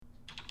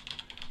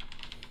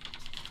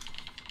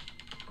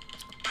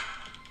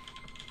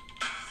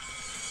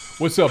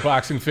What's up,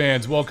 boxing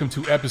fans? Welcome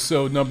to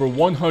episode number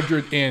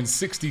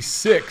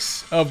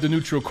 166 of the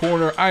Neutral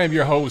Corner. I am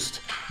your host,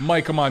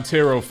 Micah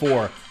Montero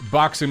for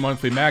Boxing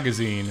Monthly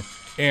Magazine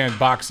and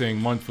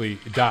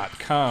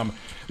BoxingMonthly.com.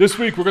 This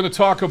week, we're going to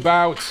talk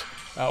about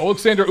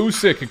Alexander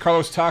Usyk and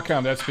Carlos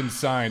Takam. That's been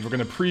signed. We're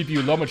going to preview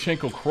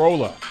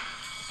Lomachenko-Crolla,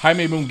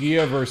 Jaime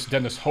Munguia versus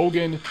Dennis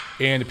Hogan,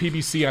 and the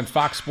PBC on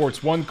Fox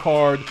Sports 1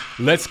 card.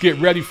 Let's get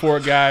ready for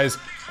it, guys.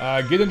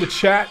 Get in the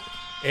chat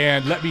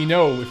and let me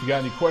know if you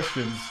got any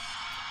questions.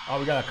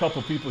 We got a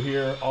couple people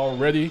here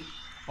already.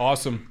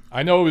 Awesome.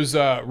 I know it was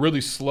really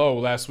slow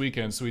last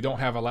weekend, so we don't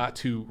have a lot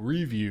to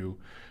review,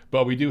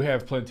 but we do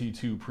have plenty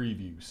to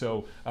preview.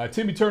 So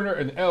Timmy Turner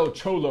and El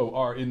Cholo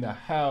are in the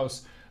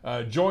house.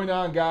 Join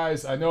on,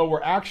 guys. I know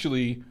we're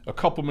actually a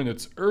couple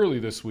minutes early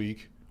this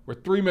week. We're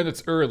 3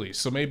 minutes early,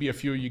 so maybe a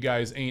few of you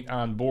guys ain't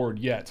on board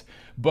yet.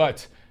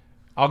 But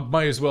I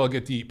might as well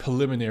get the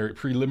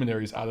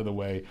preliminaries out of the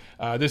way.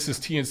 This is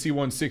TNC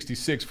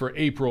 166 for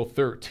April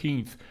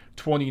 13th,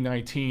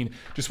 2019.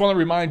 Just want to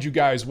remind you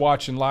guys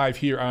watching live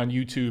here on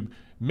YouTube,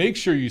 make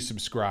sure you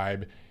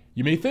subscribe.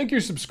 You may think you're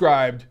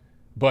subscribed,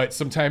 but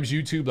sometimes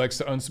YouTube likes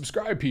to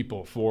unsubscribe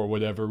people for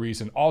whatever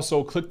reason.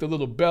 Also, click the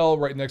little bell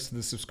right next to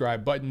the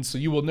subscribe button so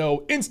you will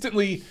know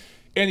instantly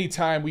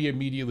anytime we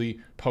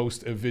immediately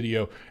post a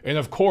video. And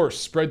of course,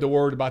 spread the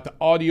word about the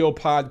audio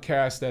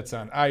podcast that's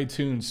on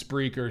iTunes,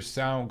 Spreaker,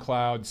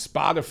 SoundCloud,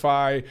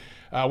 Spotify.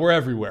 We're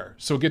everywhere.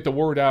 So get the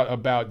word out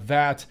about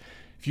that.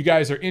 If you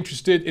guys are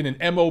interested in an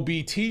MOB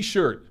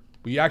t-shirt,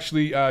 we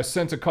actually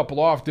sent a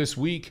couple off this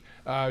week.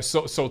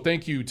 So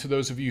thank you to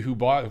those of you who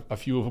bought a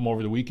few of them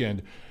over the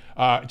weekend.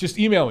 Just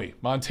email me,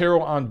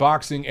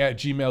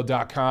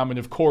 monteroonboxing@gmail.com. And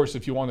of course,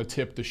 if you want to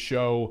tip the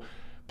show,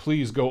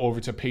 please go over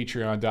to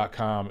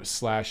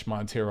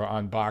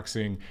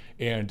patreon.com/MonteroOnBoxing.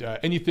 And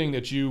anything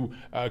that you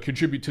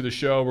contribute to the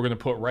show, we're going to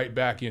put right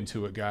back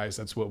into it, guys.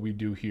 That's what we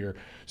do here.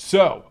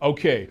 So,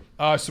 okay,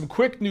 some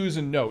quick news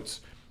and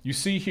notes. You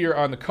see here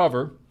on the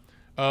cover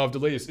of the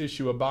latest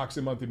issue of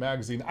Boxing Monthly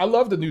Magazine. I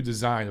love the new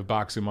design of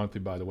Boxing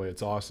Monthly, by the way.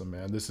 It's awesome,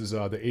 man. This is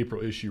the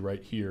April issue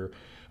right here.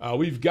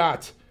 We've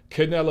got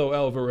Canelo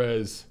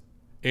Alvarez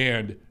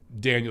and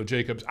Daniel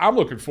Jacobs. I'm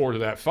looking forward to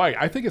that fight.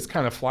 I think it's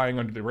kind of flying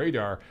under the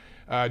radar.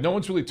 No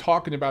one's really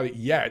talking about it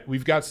yet.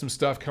 We've got some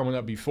stuff coming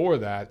up before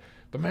that.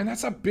 But, man,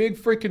 that's a big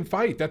freaking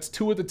fight. That's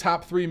two of the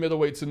top three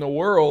middleweights in the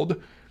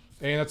world.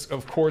 And that's,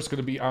 of course,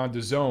 going to be on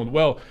DAZN.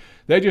 Well,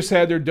 they just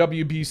had their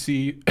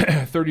WBC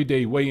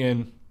 30-day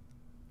weigh-in.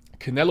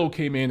 Canelo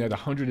came in at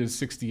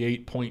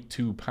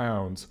 168.2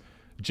 pounds.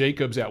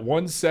 Jacobs at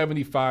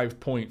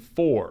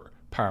 175.4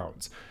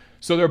 pounds.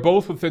 So they're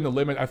both within the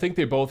limit. I think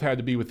they both had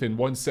to be within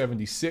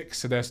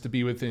 176. It has to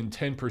be within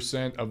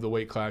 10% of the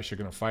weight class you're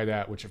going to fight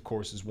at, which, of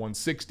course, is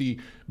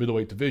 160,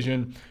 middleweight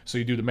division. So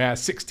you do the math,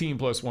 16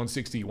 plus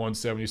 160,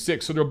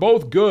 176. So they're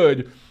both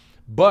good,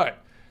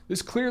 but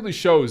this clearly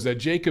shows that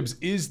Jacobs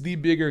is the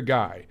bigger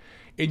guy.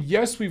 And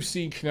yes, we've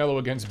seen Canelo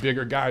against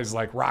bigger guys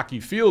like Rocky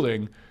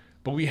Fielding,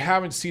 but we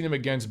haven't seen him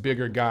against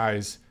bigger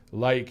guys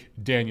like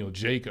Daniel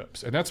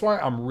Jacobs. And that's why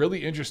I'm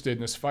really interested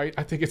in this fight.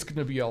 I think it's going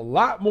to be a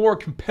lot more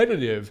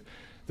competitive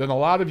than a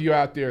lot of you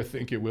out there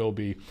think it will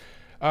be.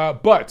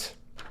 But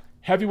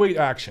heavyweight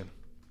action.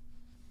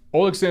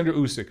 Alexander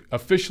Usyk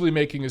officially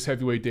making his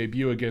heavyweight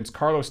debut against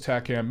Carlos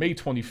Takam May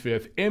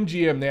 25th,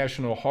 MGM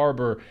National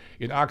Harbor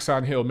in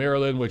Oxon Hill,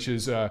 Maryland, which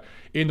is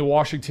in the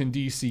Washington,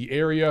 D.C.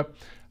 area.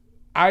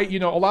 A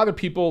lot of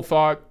people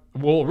thought,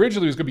 well,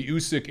 originally it was going to be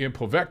Usyk and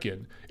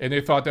Povetkin, and they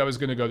thought that was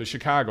going to go to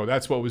Chicago.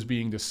 That's what was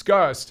being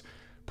discussed.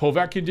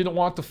 Povetkin didn't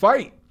want the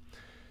fight.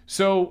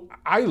 So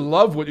I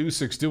love what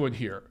Usyk's doing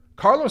here.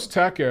 Carlos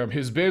Takam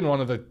has been one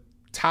of the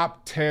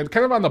top 10,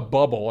 kind of on the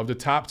bubble of the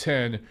top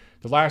 10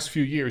 the last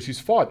few years. He's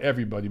fought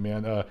everybody,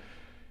 man.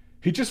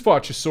 He just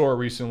fought Chisora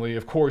recently.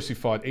 Of course, he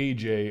fought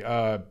AJ.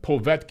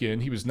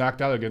 Povetkin, he was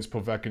knocked out against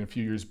Povetkin a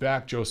few years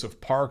back.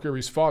 Joseph Parker,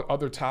 he's fought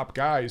other top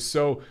guys.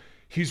 So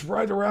he's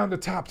right around the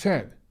top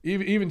 10.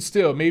 Even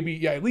still,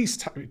 maybe, at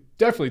least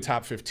definitely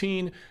top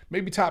 15,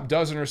 maybe top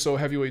dozen or so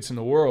heavyweights in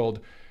the world.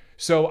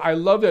 So I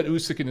love that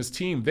Usyk and his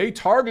team, they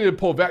targeted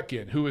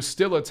Povetkin, who is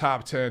still a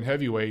top 10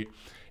 heavyweight,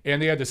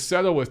 and they had to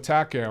settle with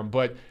Takam.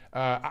 But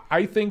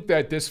I think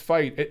that this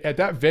fight at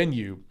that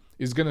venue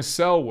is going to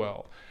sell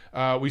well.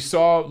 We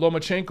saw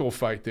Lomachenko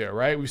fight there,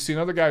 right? We've seen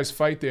other guys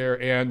fight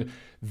there, and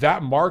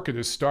that market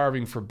is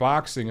starving for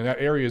boxing, and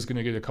that area is going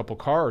to get a couple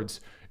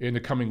cards in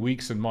the coming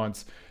weeks and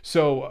months.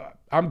 So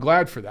I'm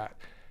glad for that.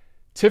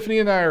 Tiffany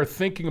and I are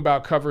thinking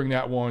about covering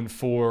that one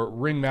for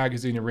Ring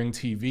Magazine and Ring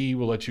TV.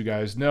 We'll let you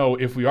guys know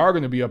if we are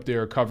going to be up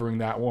there covering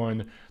that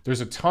one.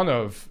 There's a ton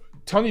of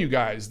you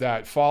guys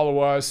that follow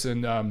us,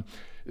 and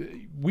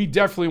we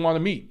definitely want to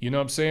meet. You know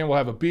what I'm saying? We'll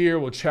have a beer,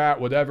 we'll chat,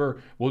 whatever.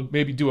 We'll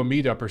maybe do a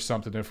meetup or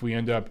something if we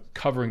end up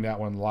covering that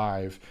one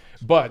live.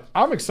 But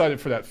I'm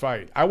excited for that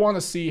fight. I want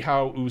to see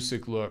how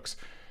Usyk looks.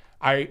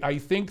 I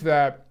think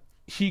that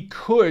he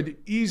could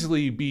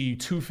easily be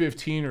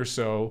 215 or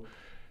so.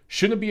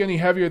 Shouldn't be any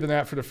heavier than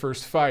that for the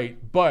first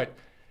fight. But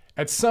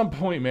at some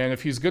point, man,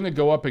 if he's going to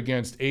go up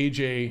against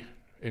AJ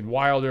and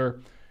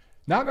Wilder,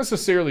 Not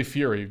necessarily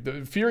Fury.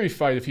 The Fury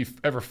fight, if he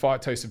ever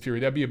fought Tyson Fury,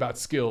 that'd be about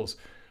skills.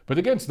 But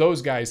against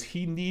those guys,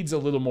 he needs a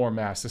little more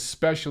mass,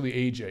 especially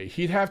AJ.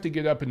 He'd have to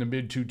get up in the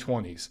mid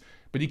 220s,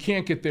 but he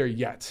can't get there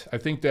yet. I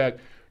think that,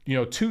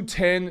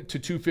 210 to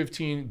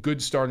 215,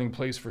 good starting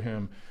place for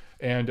him.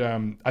 And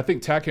I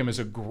think Takam is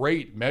a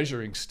great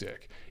measuring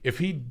stick. If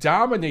he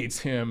dominates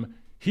him,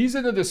 he's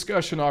in a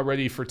discussion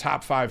already for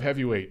top 5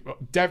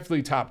 heavyweight,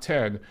 definitely top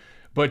 10.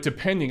 But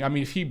depending,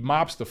 if he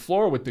mops the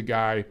floor with the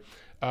guy,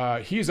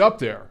 he's up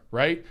there,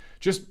 right?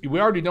 We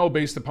already know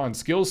based upon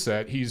skill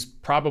set, he's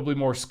probably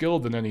more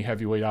skilled than any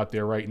heavyweight out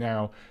there right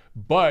now.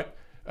 But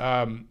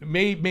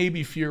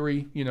maybe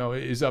Fury,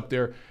 is up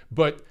there.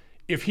 But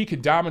if he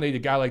could dominate a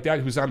guy like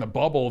that who's on the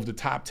bubble of the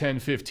top 10,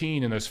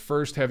 15 in his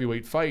first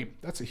heavyweight fight,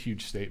 that's a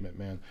huge statement,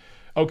 man.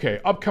 Okay,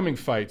 upcoming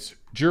fights.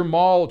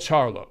 Jermall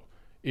Charlo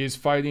is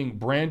fighting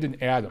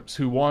Brandon Adams,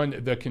 who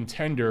won the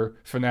Contender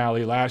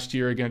finale last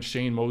year against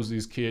Shane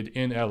Mosley's kid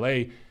in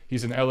LA.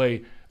 He's an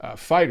LA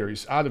fighter.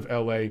 He's out of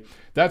LA.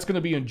 That's going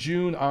to be in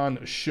June on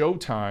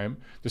Showtime,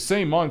 the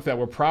same month that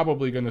we're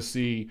probably going to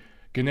see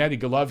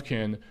Gennady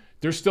Golovkin.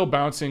 They're still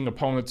bouncing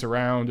opponents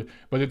around,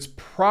 but it's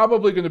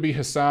probably going to be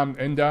Hassam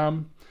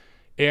Endam.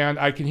 And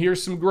I can hear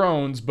some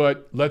groans,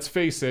 but let's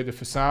face it, if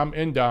Hassam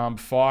Endam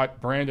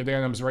fought Brandon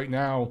Adams right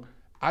now,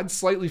 I'd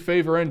slightly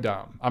favor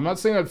Endam. I'm not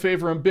saying I'd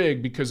favor him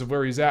big because of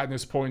where he's at in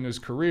this point in his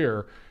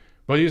career,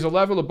 but he's a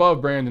level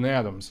above Brandon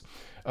Adams.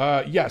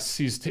 Yes,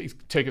 he's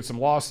taken some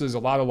losses, a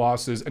lot of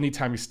losses.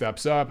 Anytime he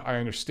steps up, I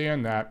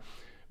understand that.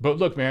 But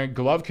look, man,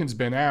 Golovkin's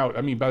been out.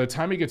 By the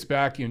time he gets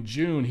back in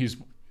June, he's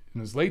in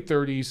his late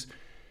 30s.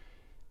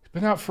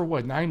 Been out for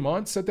 9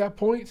 months at that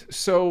point?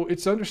 So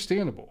it's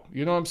understandable.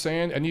 You know what I'm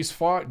saying? And he's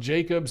fought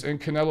Jacobs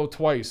and Canelo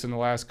twice in the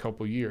last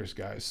couple years,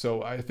 guys.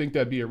 So I think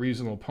that'd be a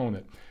reasonable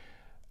opponent.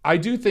 I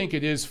do think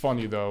it is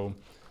funny, though,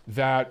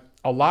 that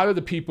a lot of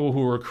the people who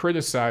were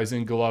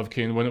criticizing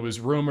Golovkin when it was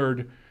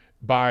rumored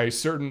by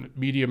certain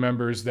media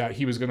members that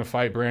he was going to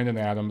fight Brandon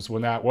Adams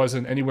when that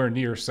wasn't anywhere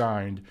near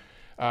signed.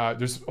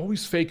 There's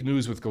always fake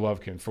news with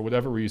Golovkin for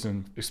whatever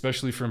reason,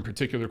 especially from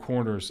particular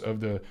corners of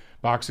the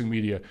boxing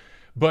media.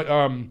 But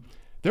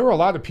there were a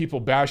lot of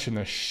people bashing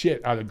the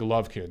shit out of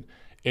Golovkin.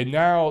 And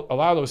now a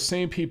lot of those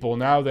same people,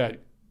 now that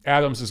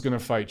Adams is going to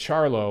fight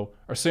Charlo,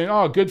 are saying,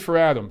 oh, good for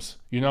Adams.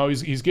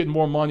 He's getting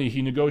more money.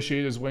 He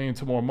negotiated his way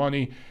into more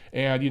money.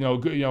 And,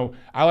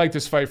 I like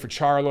this fight for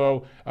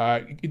Charlo.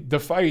 The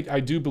fight, I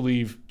do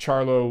believe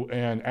Charlo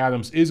and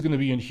Adams is going to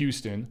be in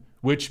Houston,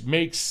 which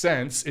makes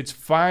sense. It's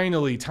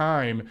finally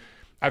time.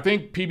 I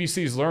think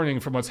PBC is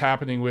learning from what's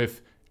happening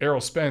with Errol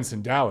Spence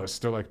in Dallas.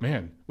 They're like,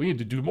 man, we need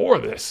to do more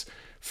of this.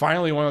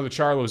 Finally, one of the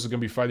Charlos is going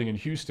to be fighting in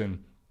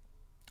Houston.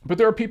 But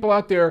there are people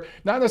out there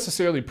not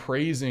necessarily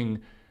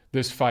praising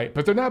this fight,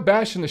 but they're not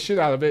bashing the shit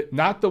out of it.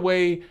 Not the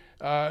way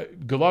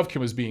Golovkin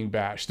was being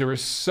bashed. There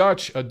is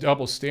such a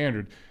double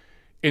standard.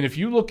 And if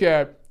you look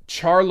at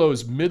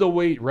Charlo's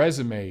middleweight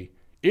resume,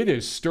 it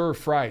is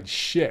stir-fried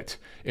shit.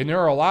 And there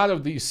are a lot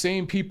of these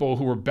same people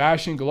who were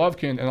bashing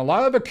Golovkin and a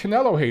lot of the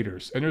Canelo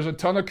haters. And there's a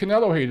ton of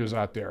Canelo haters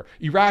out there,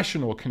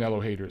 irrational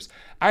Canelo haters.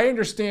 I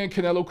understand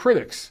Canelo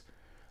critics.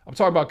 I'm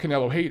talking about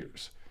Canelo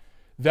haters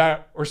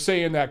that are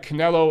saying that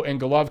Canelo and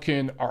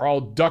Golovkin are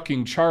all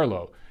ducking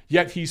Charlo,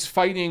 yet he's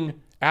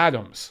fighting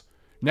Adams.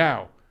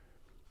 Now,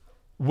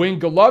 when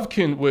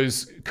Golovkin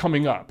was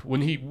coming up,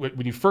 when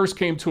he first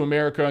came to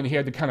America and he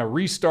had to kind of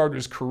restart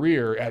his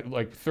career at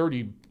like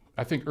 30,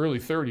 I think early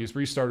 30s,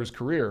 restart his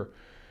career,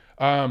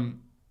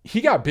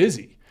 he got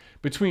busy.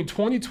 Between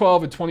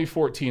 2012 and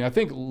 2014, I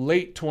think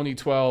late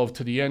 2012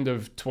 to the end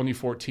of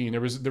 2014,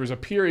 there was a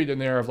period in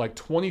there of like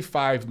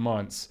 25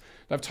 months.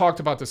 I've talked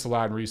about this a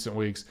lot in recent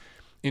weeks.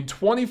 In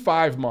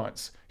 25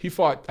 months, he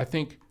fought, I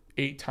think,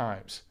 8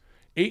 times.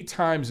 8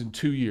 times in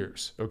 2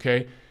 years,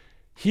 okay?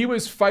 He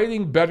was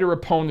fighting better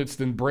opponents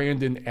than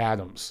Brandon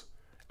Adams.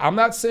 I'm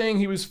not saying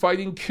he was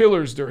fighting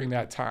killers during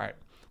that time.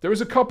 There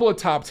was a couple of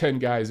top 10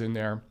 guys in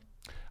there.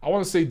 I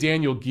want to say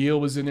Daniel Geale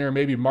was in there,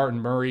 maybe Martin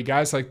Murray,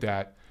 guys like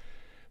that.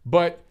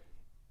 But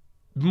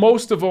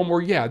most of them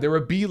were, they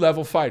were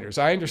B-level fighters.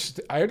 I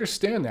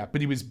understand that,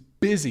 but he was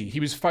busy. He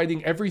was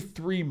fighting every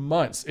 3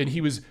 months, and he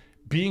was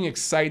being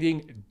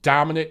exciting,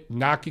 dominant,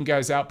 knocking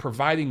guys out,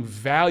 providing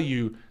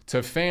value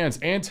to fans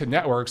and to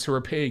networks who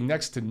are paying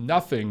next to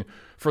nothing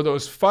for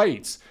those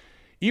fights.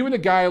 Even a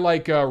guy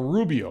like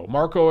Rubio,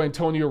 Marco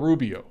Antonio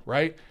Rubio,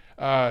 right?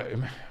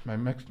 Am I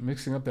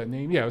mixing up that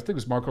name? Yeah, I think it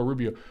was Marco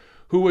Rubio,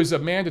 who was a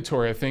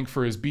mandatory, I think,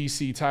 for his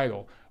BC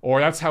title. Or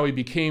that's how he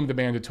became the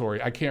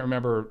mandatory. I can't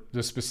remember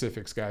the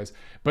specifics, guys.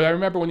 But I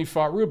remember when he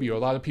fought Rubio, a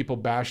lot of people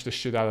bashed the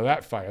shit out of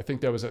that fight. I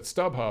think that was at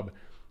StubHub.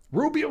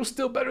 Rubio's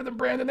still better than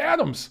Brandon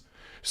Adams.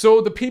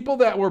 So the people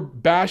that were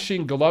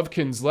bashing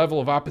Golovkin's level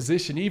of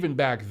opposition even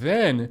back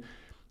then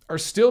are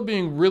still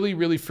being really,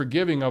 really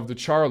forgiving of the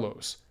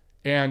Charlos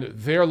and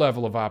their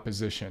level of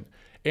opposition.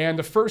 And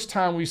the first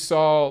time we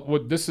saw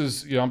what this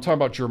is, I'm talking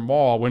about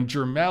Jermall. When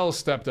Jermell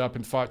stepped up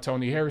and fought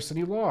Tony Harrison,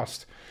 he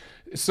lost.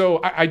 So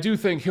I do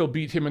think he'll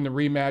beat him in the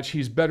rematch.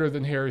 He's better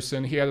than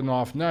Harrison. He had an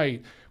off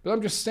night. But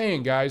I'm just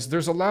saying, guys,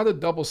 there's a lot of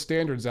double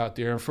standards out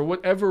there. And for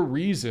whatever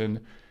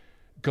reason,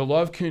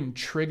 Golovkin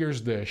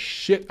triggers the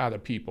shit out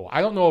of people.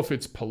 I don't know if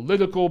it's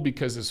political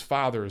because his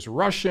father is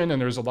Russian and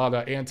there's a lot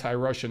of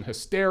anti-Russian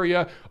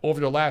hysteria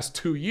over the last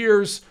 2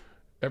 years,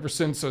 ever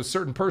since a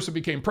certain person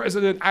became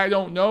president. I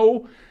don't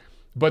know,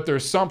 but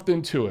there's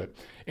something to it.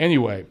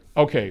 Anyway,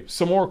 okay,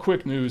 some more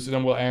quick news and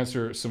then we'll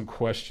answer some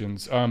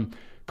questions.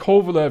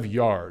 Kovalev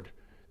Yard,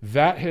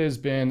 that has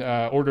been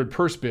ordered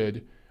purse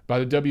bid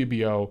by the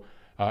WBO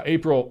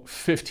April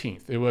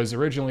 15th. It was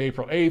originally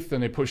April 8th,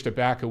 then they pushed it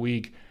back a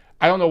week.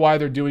 I don't know why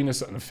they're doing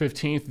this on the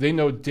 15th. They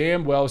know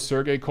damn well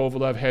Sergey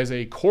Kovalev has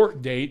a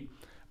court date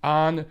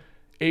on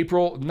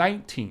April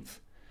 19th.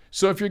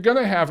 So if you're going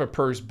to have a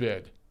purse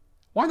bid,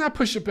 why not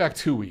push it back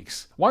 2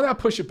 weeks? Why not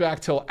push it back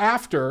till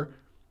after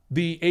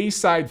the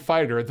A-side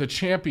fighter, the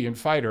champion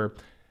fighter,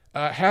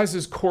 has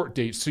his court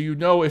date, so you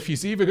know if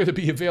he's even going to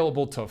be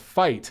available to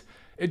fight?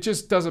 It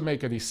just doesn't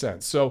make any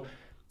sense. So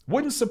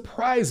wouldn't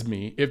surprise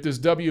me if this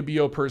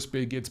WBO purse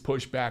bid gets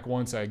pushed back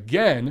once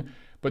again,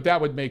 but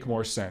that would make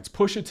more sense.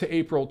 Push it to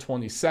April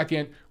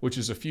 22nd, which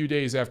is a few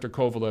days after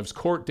Kovalev's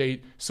court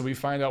date, so we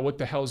find out what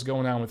the hell's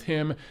going on with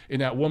him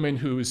and that woman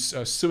who is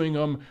suing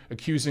him,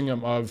 accusing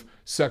him of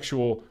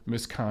sexual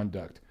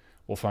misconduct.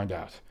 We'll find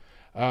out.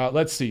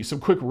 Let's see, some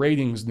quick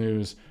ratings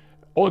news.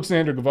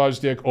 Alexander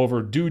Gvozdyk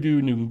over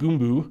Dudu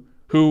Ngumbu,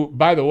 who,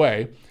 by the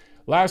way,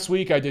 last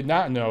week I did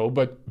not know,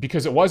 but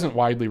because it wasn't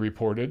widely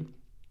reported,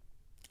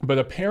 but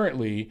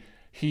apparently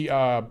he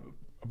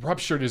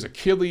ruptured his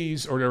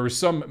Achilles or there was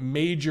some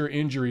major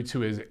injury to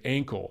his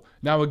ankle.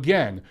 Now,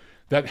 again,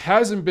 that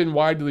hasn't been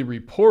widely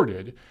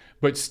reported,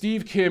 but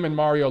Steve Kim and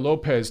Mario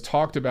Lopez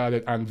talked about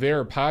it on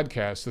their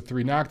podcast, The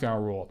 3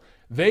 Knockdown Rule.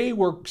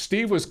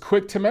 Steve was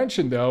quick to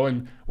mention, though,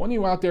 and one of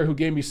you out there who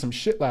gave me some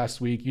shit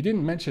last week, you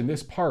didn't mention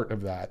this part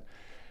of that,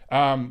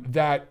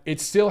 that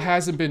it still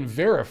hasn't been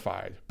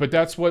verified. But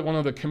that's what one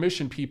of the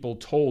commission people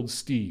told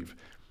Steve.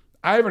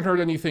 I haven't heard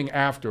anything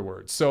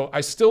afterwards, so I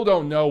still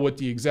don't know what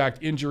the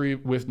exact injury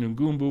with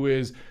Ngumbu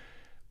is.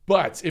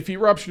 But if he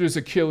ruptured his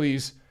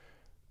Achilles,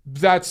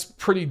 that's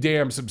pretty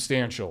damn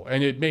substantial,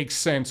 and it makes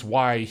sense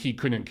why he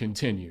couldn't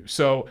continue.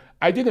 So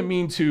I didn't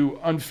mean to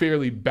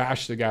unfairly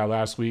bash the guy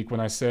last week when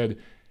I said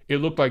it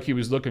looked like he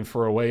was looking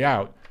for a way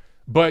out.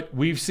 But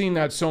we've seen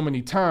that so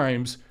many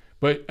times.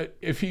 But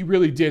if he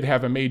really did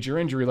have a major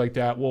injury like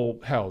that, well,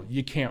 hell,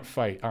 you can't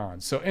fight on.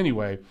 So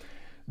anyway,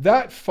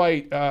 that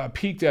fight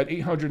peaked at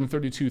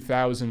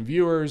 832,000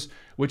 viewers,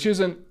 which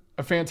isn't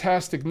a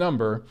fantastic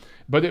number,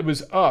 but it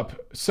was up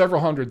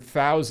several hundred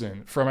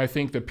thousand from, I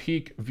think, the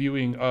peak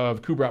viewing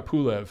of Kubrat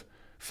Pulev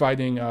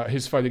fighting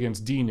his fight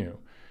against Dinu.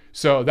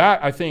 So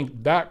I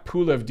think that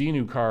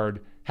Pulev-Dinu card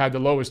had the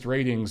lowest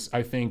ratings,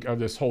 I think, of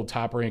this whole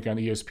Top Rank on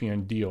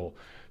ESPN deal.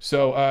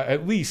 So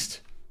at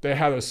least they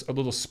had a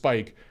little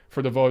spike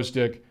for the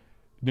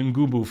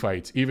Gvozdyk-Ngumbu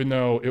fight, even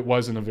though it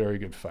wasn't a very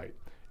good fight.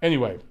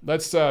 Anyway,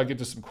 let's get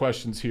to some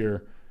questions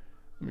here.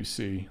 Let me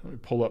see. Let me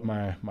pull up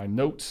my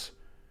notes.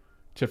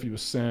 Tiffany will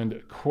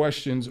send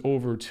questions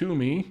over to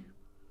me.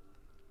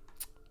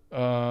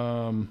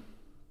 TNC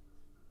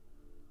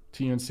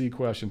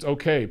questions.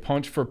 Okay,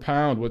 Punch for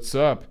Pound, what's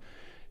up?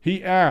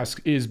 He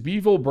asks, is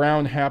Bivol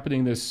Brown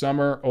happening this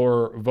summer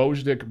or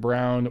Gvozdyk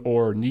Brown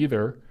or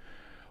neither?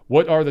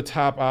 What are the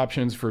top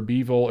options for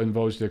Bivol and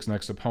Gvozdyk's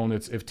next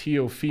opponents? If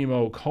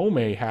Teofimo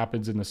Kome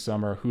happens in the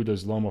summer, who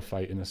does Loma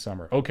fight in the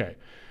summer? Okay,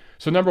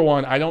 so number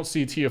one, I don't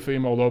see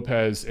Teofimo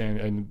Lopez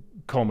and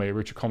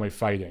Richard Kome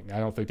fighting. I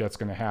don't think that's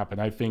going to happen.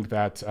 I think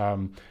that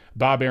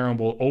Bob Arum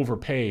will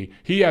overpay.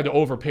 He had to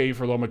overpay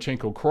for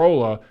Lomachenko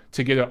Krola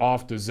to get it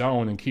off the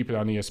zone and keep it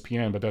on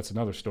ESPN, but that's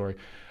another story.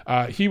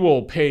 He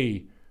will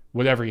pay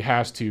whatever he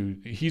has to.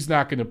 He's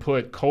not going to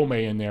put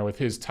Kome in there with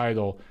his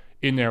title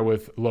in there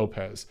with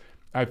Lopez.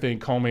 I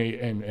think Kome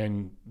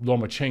and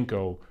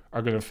Lomachenko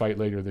are going to fight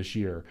later this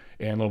year,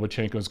 and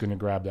Lomachenko is going to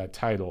grab that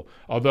title,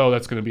 although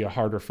that's going to be a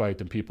harder fight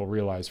than people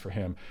realize for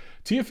him.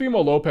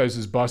 Teofimo Lopez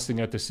is busting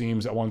at the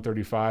seams at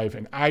 135,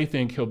 and I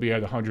think he'll be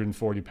at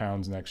 140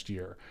 pounds next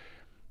year.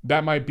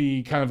 That might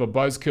be kind of a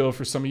buzzkill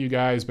for some of you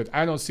guys, but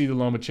I don't see the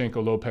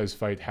Lomachenko-Lopez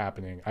fight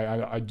happening.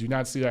 I do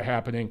not see that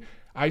happening.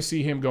 I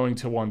see him going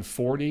to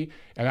 140,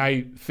 and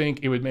I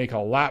think it would make a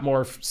lot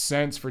more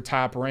sense for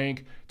Top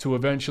Rank to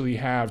eventually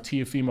have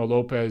Teofimo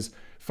Lopez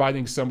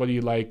fighting somebody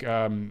like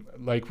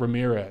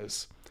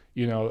Ramirez,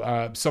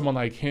 someone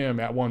like him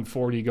at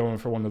 140 going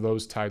for one of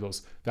those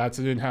titles. That's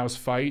an in-house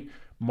fight,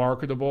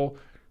 marketable,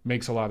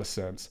 makes a lot of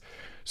sense.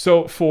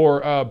 So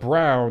for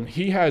Brown,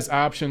 he has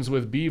options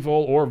with Bivol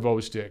or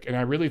Gvozdyk, and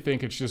I really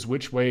think it's just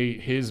which way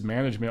his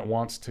management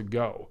wants to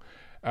go.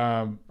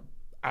 I'm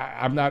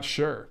not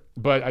sure.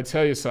 But I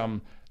tell you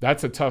something,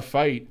 that's a tough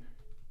fight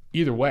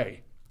either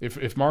way.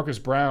 If Marcus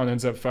Brown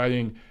ends up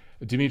fighting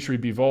Dimitri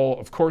Bivol,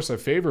 of course I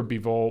favor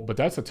Bivol, but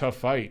that's a tough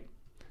fight.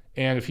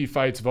 And if he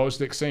fights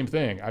Gvozdyk, same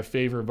thing. I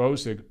favor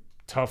Gvozdyk,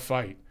 tough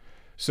fight.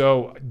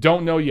 So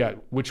don't know yet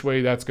which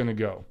way that's going to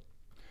go.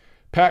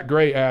 Pat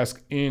Gray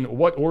asks, in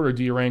what order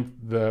do you rank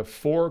the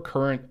 4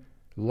 current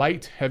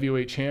light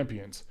heavyweight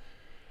champions?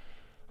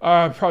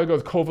 Probably go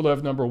with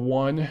Kovalev number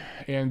 1,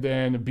 and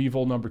then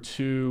Bivol number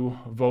 2,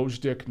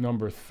 Vojdik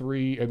number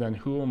 3, and then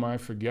who am I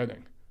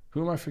forgetting?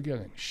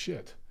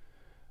 Shit.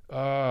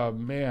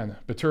 Man.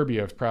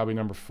 Beterbiev probably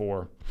number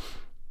 4.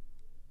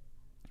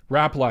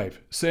 Rap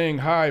Life saying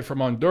hi from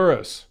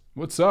Honduras.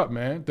 What's up,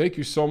 man? Thank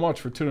you so much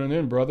for tuning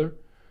in, brother.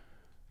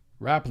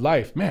 Rap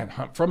Life, man,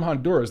 from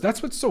Honduras.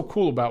 That's what's so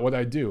cool about what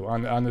I do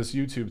on this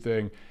YouTube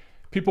thing.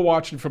 People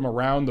watching from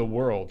around the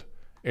world,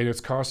 and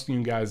it's costing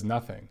you guys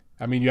nothing.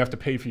 I mean, you have to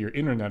pay for your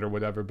internet or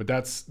whatever, but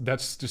that's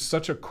just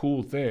such a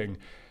cool thing.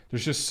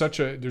 There's just such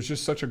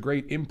a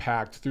great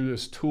impact through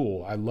this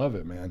tool. I love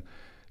it, man.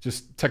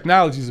 Just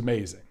technology is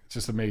amazing. It's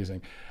just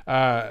amazing.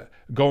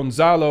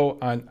 Gonzalo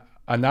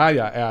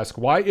Anaya asks,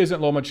 why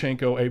isn't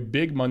Lomachenko a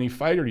big money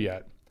fighter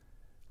yet?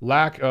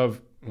 Lack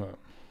of...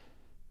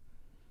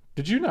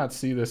 did you not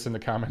see this in the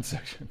comment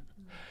section?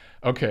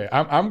 Okay,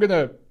 I'm going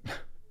to...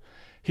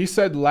 He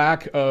said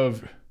lack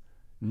of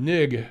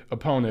NIG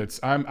opponents.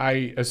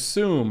 I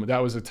assume that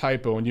was a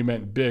typo and you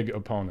meant big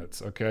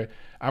opponents, okay?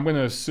 I'm going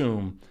to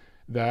assume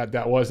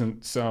that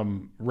wasn't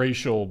some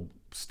racial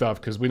stuff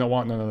because we don't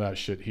want none of that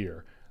shit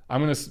here.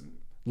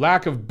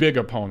 Lack of big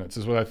opponents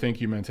is what I think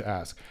you meant to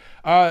ask.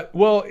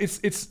 Well,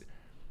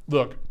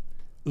 look,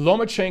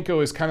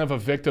 Lomachenko is kind of a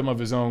victim of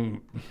his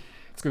own,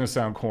 it's going to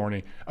sound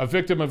corny, a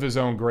victim of his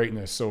own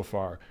greatness so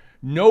far.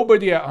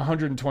 Nobody at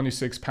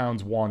 126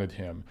 pounds wanted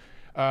him.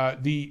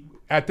 At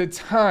the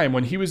time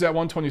when he was at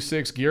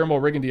 126, Guillermo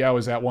Rigondeaux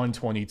was at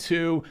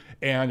 122,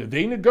 and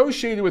they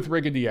negotiated with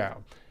Rigondeaux.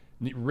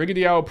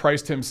 Rigondeaux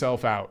priced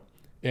himself out,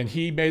 and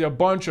he made a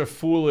bunch of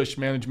foolish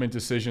management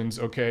decisions,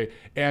 okay?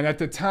 And at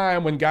the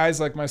time when guys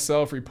like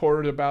myself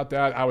reported about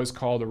that, I was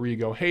called a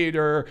Rigo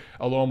hater,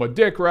 a Loma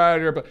dick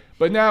rider,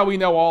 but now we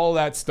know all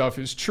that stuff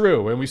is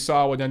true, and we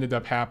saw what ended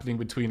up happening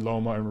between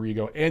Loma and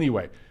Rigo.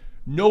 Anyway,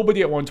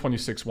 nobody at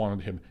 126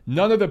 wanted him.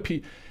 None of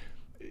the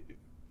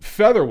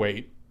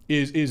featherweight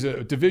is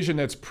a division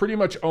that's pretty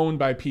much owned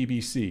by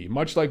PBC,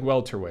 much like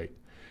welterweight.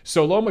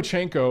 So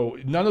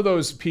Lomachenko, none of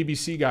those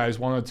PBC guys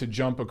wanted to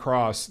jump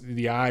across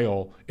the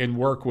aisle and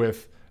work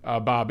with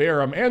Bob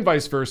Arum, and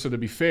vice versa, to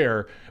be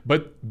fair.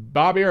 But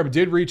Bob Arum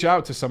did reach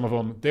out to some of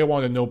them. They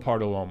wanted no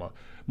part of Loma.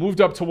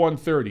 Moved up to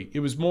 130. It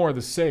was more of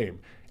the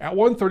same. At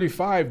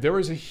 135, there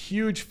was a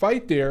huge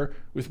fight there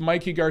with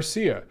Mikey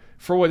Garcia.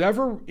 For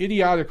whatever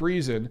idiotic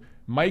reason,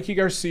 Mikey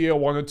Garcia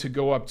wanted to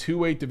go up 2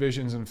 weight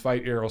divisions and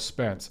fight Errol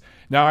Spence.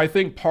 Now, I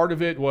think part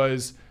of it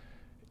was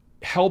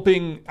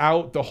helping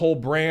out the whole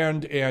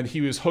brand, and he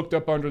was hooked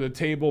up under the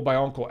table by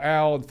Uncle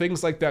Al, and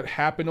things like that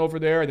happen over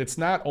there. And it's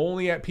not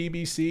only at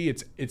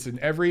PBC, it's in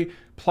every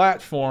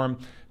platform,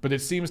 but it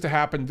seems to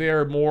happen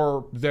there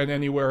more than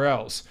anywhere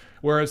else,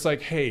 where it's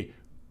like, hey,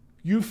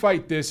 you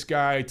fight this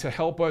guy to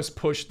help us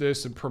push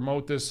this and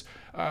promote this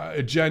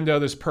agenda,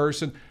 this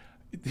person.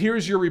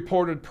 Here's your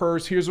reported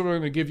purse. Here's what I'm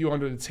going to give you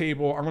under the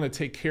table. I'm going to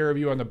take care of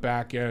you on the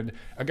back end.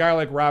 A guy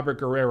like Robert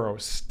Guerrero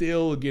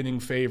still getting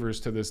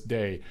favors to this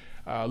day.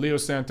 Leo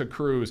Santa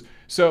Cruz.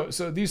 So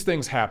these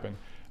things happen.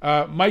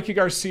 Mikey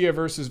Garcia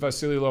versus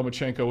Vasily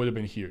Lomachenko would have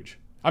been huge.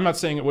 I'm not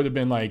saying it would have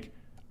been like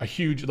a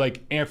huge,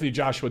 like Anthony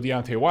Joshua,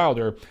 Deontay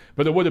Wilder,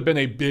 but it would have been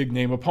a big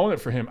name opponent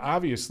for him,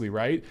 obviously,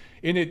 right?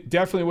 And it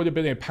definitely would have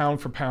been a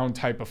pound for pound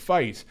type of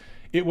fight.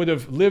 It would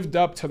have lived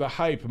up to the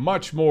hype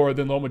much more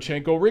than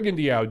Lomachenko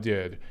Rigondeaux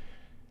did.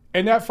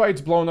 And that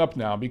fight's blown up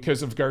now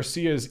because of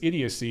Garcia's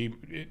idiocy.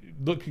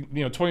 Looking,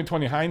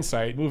 2020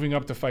 hindsight, moving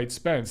up to fight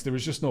Spence, there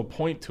was just no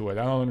point to it.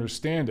 I don't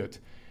understand it.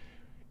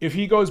 If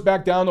he goes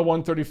back down to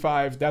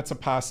 135, that's a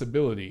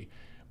possibility.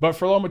 But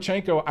for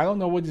Lomachenko, I don't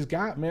know what he's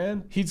got,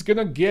 man. He's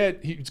gonna beat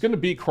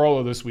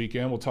Krolo this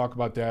weekend. We'll talk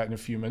about that in a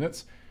few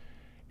minutes.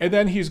 And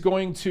then he's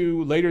going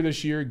to, later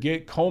this year,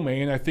 get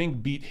Commey and I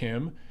think beat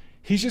him.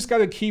 He's just got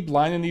to keep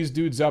lining these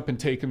dudes up and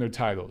taking their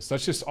titles.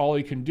 That's just all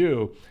he can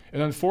do.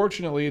 And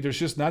unfortunately, there's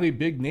just not a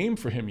big name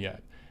for him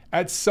yet.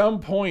 At some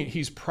point,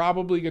 he's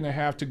probably going to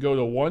have to go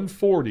to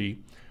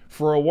 140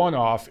 for a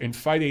one-off and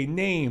fight a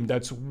name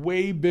that's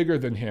way bigger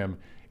than him.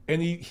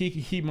 And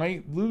he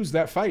might lose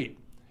that fight.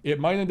 It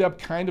might end up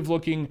kind of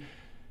looking,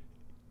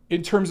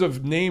 in terms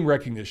of name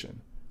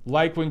recognition,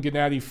 like when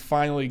Gennady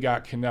finally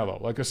got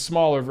Canelo, like a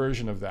smaller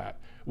version of that.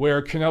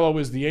 Where Canelo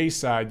was the A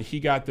side, he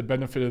got the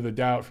benefit of the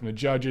doubt from the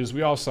judges.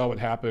 We all saw what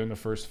happened in the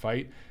first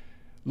fight.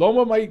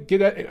 Loma might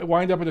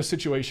wind up in a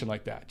situation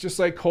like that, just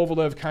like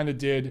Kovalev kind of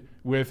did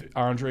with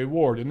Andre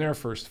Ward in their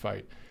first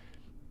fight.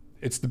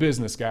 It's the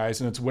business,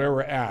 guys, and it's where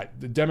we're at.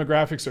 The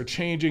demographics are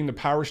changing, the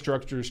power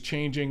structure is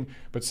changing,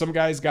 but some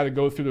guys got to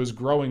go through those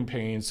growing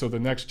pains so the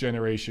next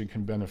generation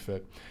can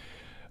benefit.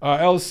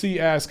 LC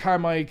asks, hi,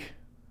 Mike,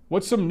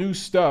 what's some new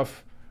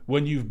stuff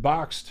when you've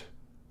boxed?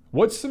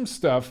 What's some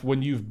stuff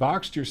when you've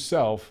boxed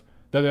yourself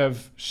that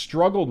have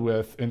struggled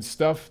with and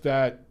stuff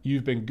that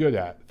you've been good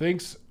at?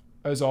 Thanks,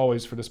 as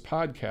always, for this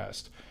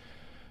podcast.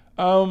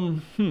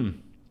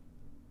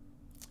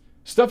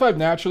 Stuff I've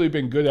naturally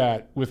been good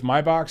at with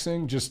my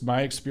boxing, just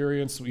my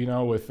experience,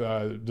 with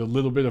the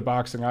little bit of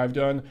boxing I've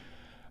done.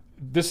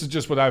 This is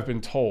just what I've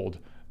been told.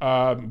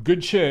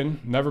 Good chin,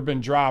 never been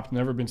dropped,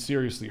 never been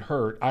seriously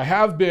hurt. I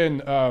have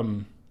been, I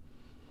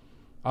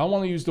don't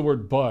want to use the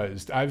word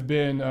buzzed. I've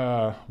been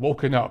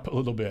woken up a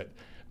little bit.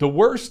 The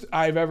worst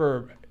I've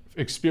ever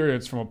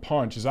experienced from a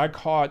punch is I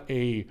caught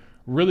a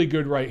really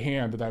good right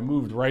hand that I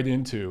moved right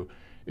into.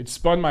 It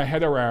spun my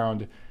head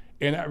around,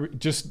 and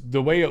just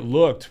the way it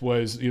looked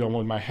was,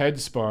 when my head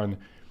spun,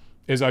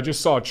 is I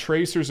just saw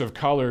tracers of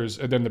colors,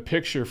 and then the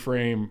picture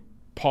frame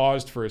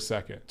paused for a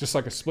second, just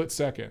like a split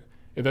second,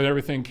 and then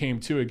everything came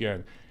to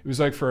again. It was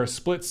like for a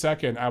split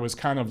second, I was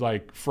kind of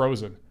like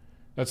frozen.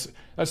 That's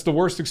the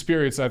worst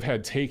experience I've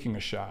had taking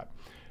a shot.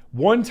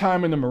 One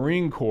time in the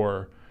Marine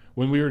Corps,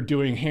 when we were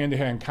doing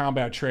hand-to-hand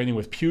combat training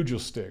with pugil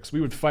sticks,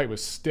 we would fight with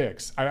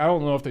sticks. I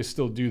don't know if they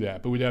still do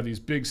that, but we'd have these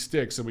big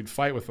sticks and we'd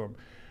fight with them.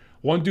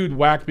 One dude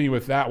whacked me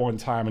with that one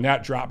time, and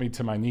that dropped me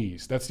to my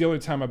knees. That's the only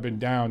time I've been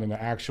down in an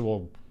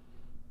actual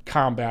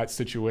combat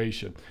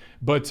situation.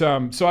 But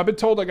so I've been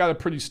told I got a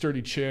pretty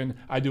sturdy chin.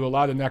 I do a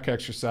lot of neck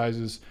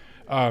exercises.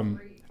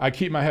 I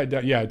keep my head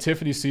down. Yeah,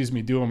 Tiffany sees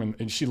me do them,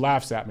 and she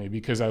laughs at me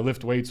because I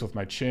lift weights with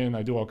my chin.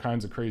 I do all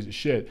kinds of crazy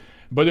shit.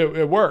 But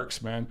it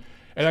works, man.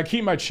 And I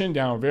keep my chin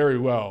down very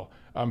well.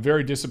 I'm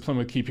very disciplined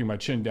with keeping my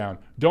chin down.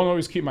 Don't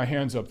always keep my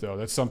hands up, though.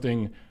 That's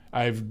something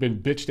I've been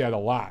bitched at a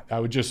lot.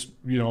 I would just,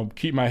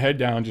 keep my head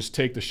down, just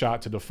take the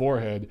shot to the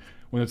forehead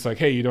when it's like,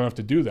 hey, you don't have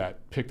to do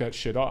that. Pick that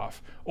shit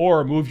off.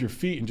 Or move your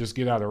feet and just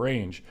get out of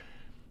range.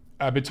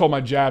 I've been told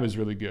my jab is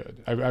really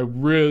good. I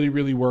really,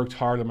 really worked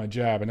hard on my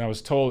jab, and I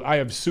was told I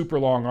have super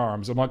long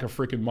arms. I'm like a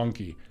freaking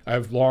monkey. I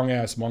have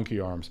long-ass monkey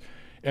arms.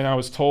 And I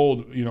was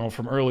told,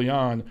 from early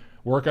on,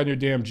 work on your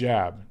damn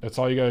jab. That's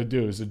all you got to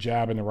do is a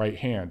jab in the right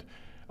hand.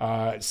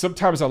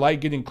 Sometimes I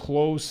like getting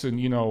close, and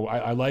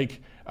I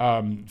like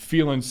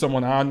feeling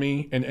someone on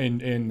me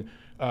and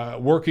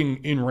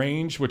working in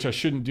range, which I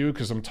shouldn't do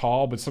because I'm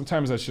tall. But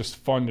sometimes that's just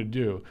fun to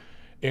do,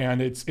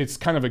 and it's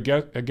kind of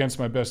against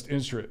my best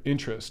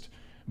interest.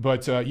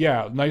 But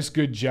yeah, nice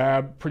good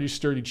jab, pretty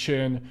sturdy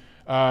chin.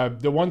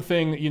 The one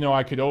thing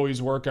I could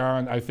always work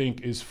on, I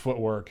think, is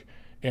footwork,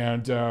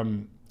 and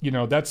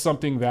that's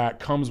something that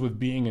comes with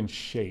being in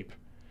shape.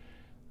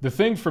 The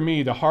thing for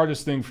me, the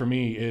hardest thing for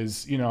me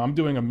is, I'm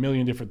doing a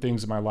million different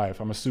things in my life.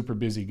 I'm a super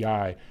busy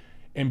guy,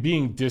 and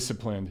being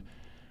disciplined.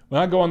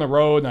 When I go on the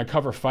road and I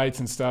cover fights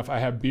and stuff, I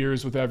have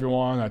beers with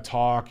everyone, I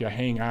talk, I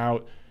hang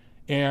out,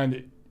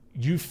 and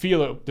you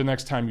feel it the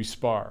next time you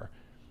spar.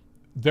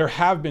 There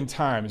have been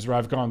times where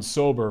I've gone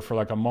sober for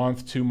like a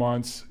month, 2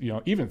 months,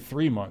 even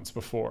 3 months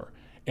before,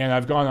 and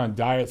I've gone on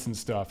diets and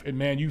stuff, and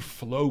man, you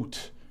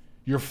float.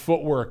 Your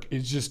footwork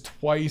is just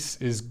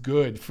twice as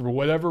good. For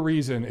whatever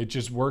reason, it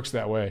just works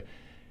that way.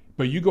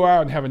 But you go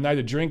out and have a night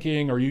of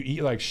drinking, or you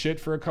eat like shit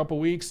for a couple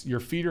weeks, your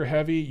feet are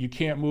heavy, you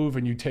can't move,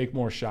 and you take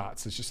more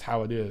shots. It's just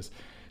how it is.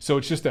 So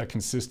it's just that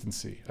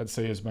consistency, I'd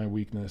say, is my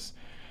weakness.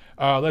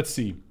 Let's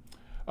see.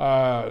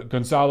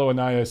 Gonzalo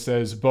Anaya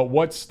says, but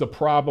what's the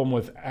problem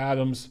with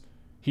Adams?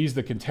 He's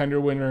the contender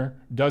winner.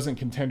 Doesn't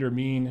contender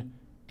mean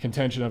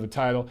contention of a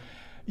title?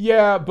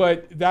 Yeah,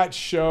 but that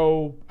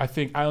show, I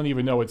don't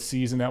even know what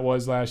season that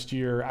was last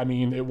year. I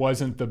mean, it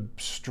wasn't the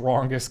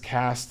strongest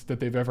cast that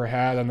they've ever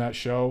had on that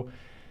show.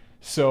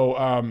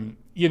 So,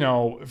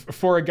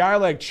 for a guy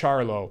like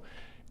Charlo,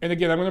 and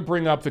again, I'm going to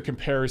bring up the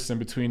comparison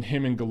between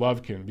him and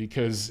Golovkin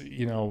because,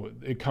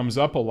 it comes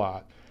up a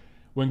lot.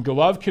 When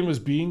Golovkin was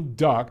being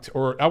ducked,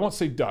 or I won't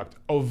say ducked,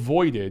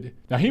 avoided.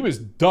 Now, he was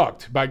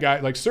ducked by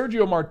guys like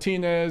Sergio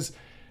Martinez,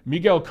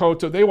 Miguel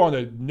Cotto. They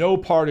wanted no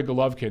part of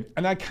Golovkin.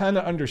 And I kind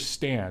of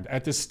understand.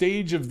 At the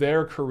stage of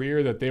their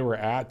career that they were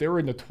at, they were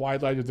in the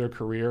twilight of their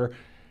career.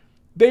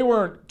 They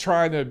weren't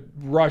trying to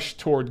rush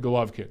toward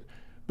Golovkin.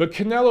 But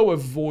Canelo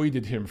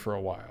avoided him for a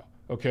while,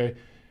 okay?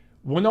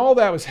 When all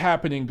that was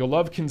happening,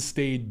 Golovkin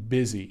stayed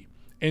busy.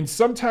 And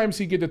sometimes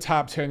he'd get a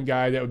top 10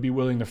 guy that would be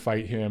willing to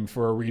fight him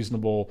for a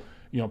reasonable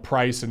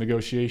price and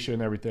negotiation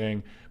and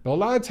everything. But a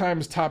lot of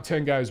times, top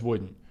 10 guys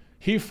wouldn't.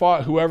 He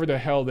fought whoever the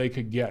hell they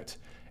could get.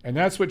 And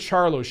that's what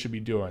Charlo should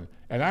be doing.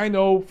 And I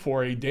know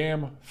for a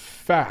damn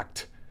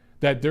fact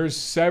that there's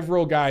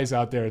several guys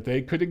out there that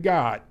they could have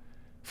got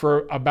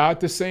for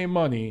about the same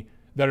money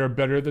that are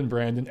better than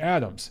Brandon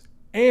Adams.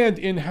 And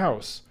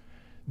in-house.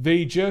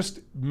 They just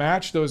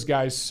match those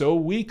guys so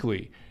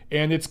weakly.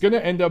 And it's going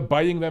to end up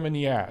biting them in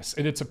the ass.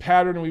 And it's a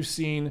pattern we've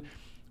seen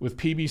with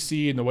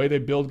PBC and the way they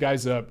build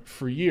guys up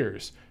for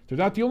years. They're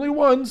not the only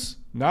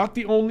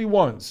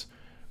ones.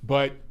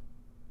 But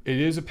it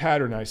is a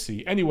pattern I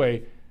see.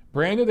 Anyway,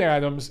 Brandon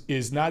Adams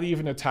is not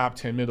even a top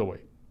 10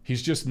 middleweight.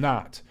 He's just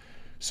not.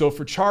 So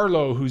for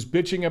Charlo, who's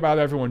bitching about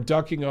everyone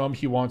ducking him,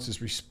 he wants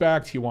his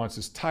respect, he wants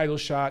his title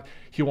shot,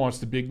 he wants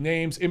the big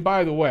names. And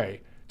by the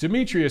way,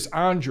 Demetrius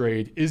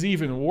Andrade is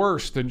even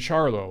worse than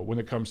Charlo when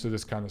it comes to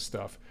this kind of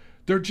stuff.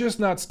 They're just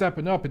not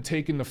stepping up and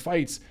taking the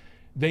fights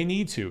they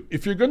need to.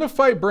 If you're going to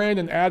fight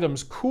Brandon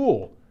Adams,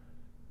 cool.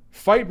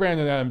 Fight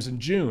Brandon Adams in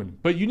June.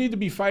 But you need to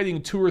be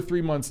fighting 2 or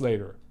 3 months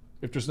later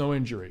if there's no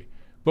injury.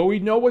 But we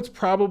know what's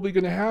probably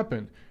going to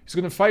happen. He's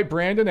going to fight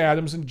Brandon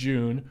Adams in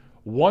June.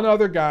 One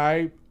other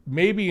guy,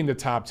 maybe in the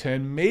top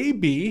 10,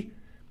 maybe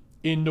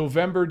in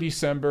November,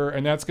 December,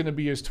 and that's going to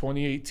be his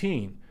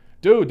 2018.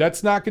 Dude,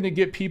 that's not going to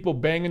get people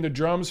banging the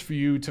drums for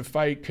you to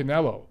fight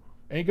Canelo.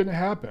 Ain't going to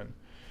happen.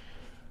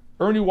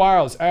 Ernie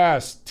Wiles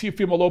asked,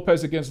 Teofimo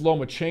Lopez against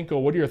Lomachenko.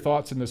 What are your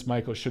thoughts on this,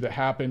 Michael? Should it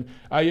happen?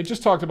 You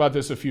just talked about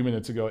this a few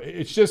minutes ago.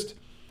 It's just,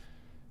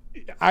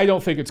 I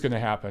don't think it's going to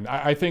happen.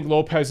 I think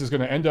Lopez is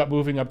going to end up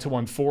moving up to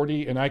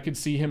 140, and I could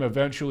see him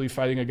eventually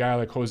fighting a guy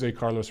like Jose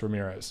Carlos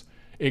Ramirez.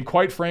 And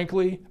quite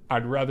frankly,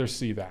 I'd rather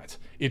see that.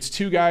 It's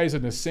two guys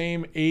in the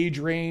same age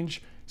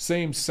range,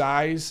 same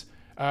size.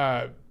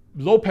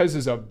 Lopez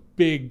is a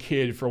big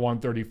kid for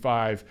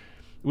 135.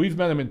 We've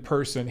met him in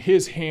person.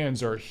 His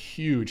hands are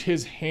huge.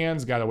 His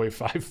hands got to weigh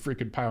 5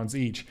 freaking pounds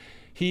each.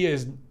 He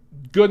is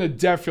going to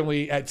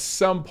definitely, at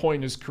some point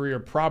in his career,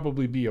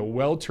 probably be a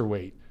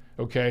welterweight,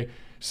 okay?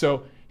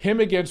 So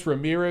him against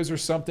Ramirez or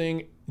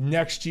something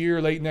next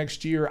year, late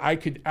next year, I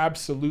could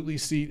absolutely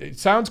see. It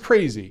sounds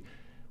crazy,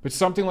 but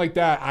something like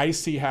that I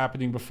see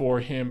happening before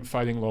him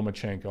fighting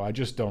Lomachenko. I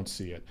just don't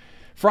see it.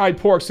 Fried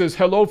Pork says,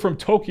 hello from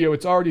Tokyo.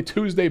 It's already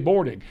Tuesday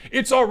morning.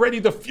 It's already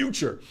the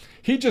future.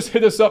 He just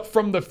hit us up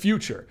from the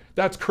future.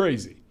 That's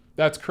crazy.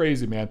 That's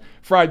crazy, man.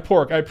 Fried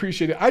Pork, I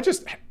appreciate it. I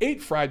just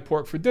ate fried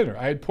pork for dinner.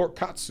 I had pork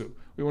katsu.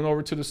 We went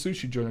over to the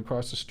sushi joint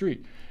across the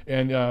street.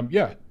 And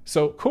yeah,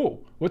 so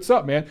cool. What's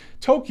up, man?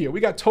 Tokyo.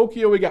 We got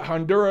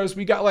Honduras.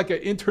 We got like an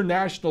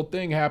international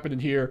thing happening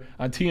here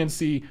on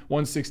TNC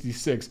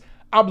 166.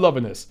 I'm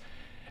loving this.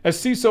 As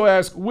CISO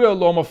asks, will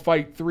Loma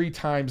fight 3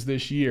 times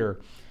this year?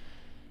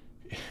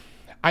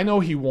 I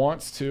know he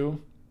wants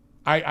to.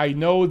 I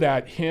know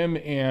that him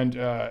and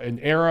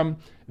Arum,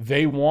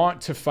 they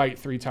want to fight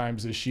 3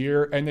 times this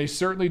year, and they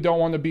certainly don't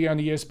want to be on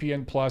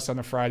ESPN Plus on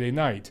a Friday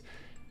night.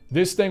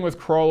 This thing with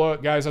Crolla,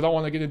 guys, I don't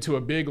want to get into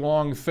a big,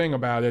 long thing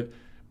about it,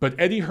 but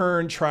Eddie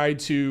Hearn tried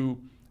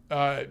to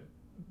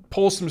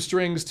pull some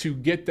strings to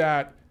get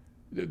the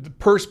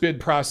purse bid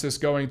process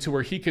going to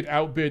where he could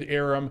outbid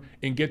Arum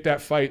and get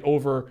that fight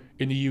over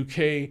in the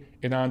UK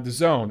and on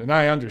DAZN. And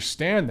I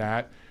understand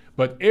that,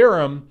 but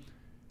Arum,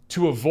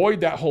 to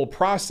avoid that whole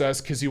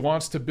process, because he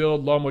wants to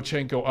build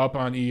Lomachenko up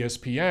on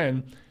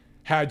ESPN,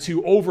 had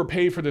to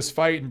overpay for this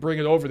fight and bring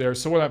it over there.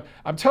 So what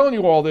I'm telling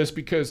you all this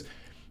because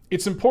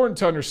it's important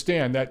to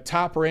understand that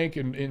Top Rank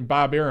and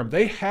Bob Arum,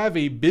 they have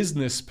a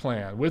business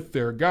plan with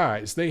their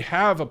guys. They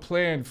have a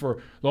plan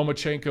for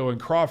Lomachenko and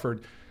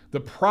Crawford.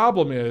 The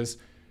problem is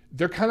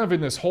they're kind of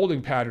in this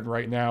holding pattern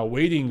right now,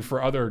 waiting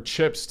for other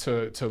chips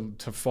to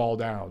fall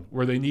down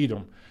where they need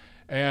them.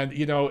 And,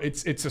 you know,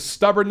 it's a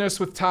stubbornness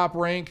with Top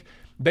Rank.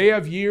 They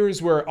have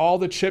years where all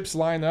the chips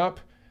line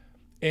up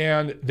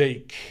and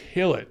they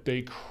kill it.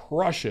 They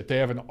crush it. They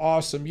have an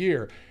awesome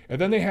year. And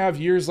then they have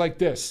years like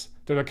this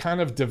that are kind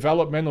of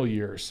developmental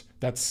years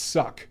that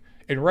suck.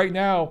 And right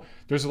now,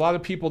 there's a lot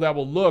of people that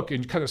will look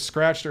and kind of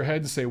scratch their head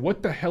and say,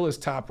 what the hell is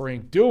Top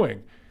Rank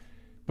doing?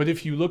 But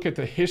if you look at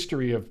the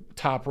history of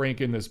Top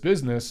Rank in this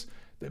business,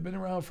 they've been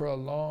around for a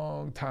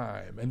long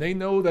time. And they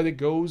know that it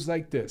goes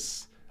like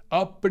this,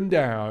 up and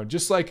down,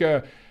 just like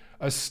a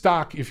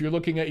stock. If you're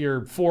looking at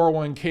your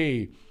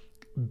 401k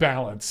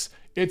balance,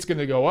 it's going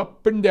to go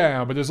up and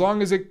down. But as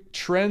long as it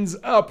trends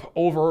up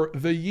over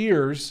the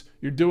years,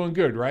 you're doing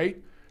good,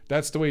 right?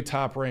 That's the way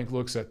Top Rank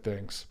looks at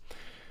things.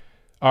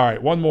 All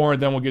right, one more,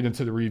 and then we'll get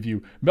into the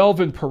review.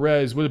 Melvin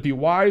Perez, would it be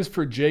wise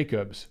for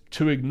Jacobs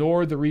to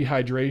ignore the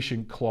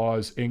rehydration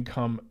clause and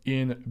come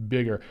in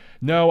bigger?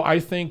 No, I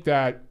think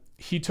that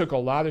he took a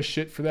lot of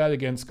shit for that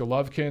against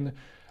Golovkin.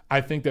 I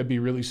think that'd be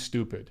really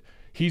stupid.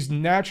 He's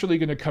naturally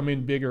going to come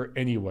in bigger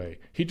anyway.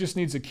 He just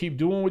needs to keep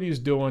doing what he's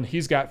doing.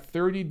 He's got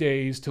 30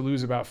 days to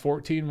lose about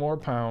 14 more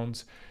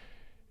pounds.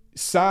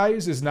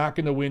 Size is not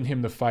going to win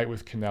him the fight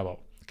with Canelo.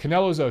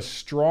 Canelo's a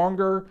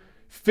stronger,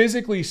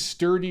 physically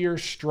sturdier,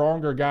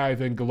 stronger guy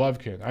than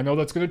Golovkin. I know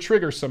that's going to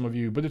trigger some of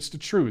you, but it's the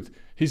truth.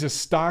 He's a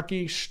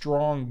stocky,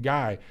 strong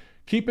guy.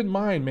 Keep in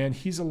mind, man,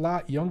 he's a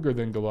lot younger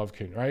than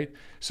Golovkin, right?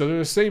 So they're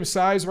the same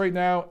size right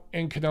now,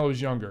 and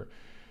Canelo's younger.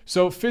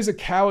 So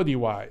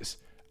physicality-wise,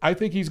 I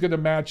think he's going to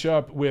match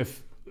up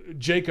with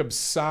Jacobs'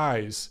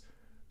 size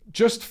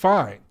just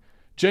fine.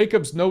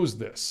 Jacobs knows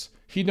this.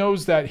 He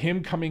knows that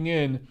him coming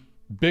in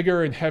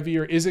bigger and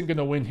heavier isn't going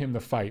to win him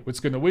the fight. What's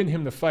going to win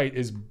him the fight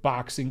is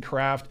boxing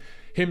craft,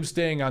 him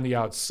staying on the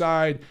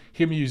outside,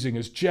 him using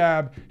his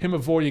jab, him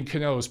avoiding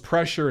Canelo's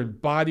pressure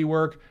and body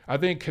work. I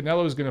think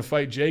Canelo is going to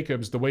fight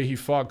Jacobs the way he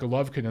fought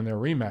Golovkin in their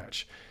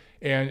rematch.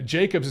 And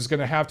Jacobs is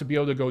going to have to be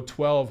able to go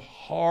 12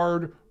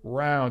 hard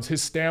rounds.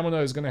 His stamina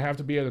is going to have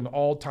to be at an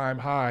all-time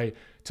high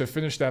to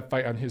finish that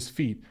fight on his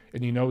feet,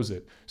 and he knows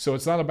it. So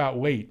it's not about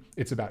weight.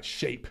 It's about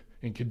shape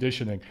and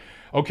conditioning.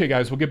 Okay,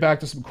 guys, we'll get back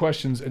to some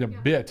questions in a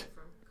bit.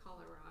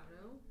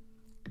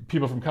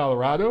 People from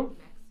Colorado,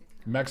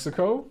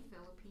 Mexico,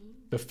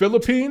 the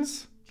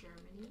Philippines,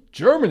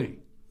 Germany,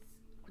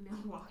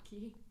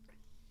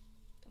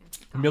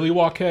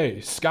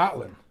 Milwaukee,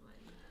 Scotland.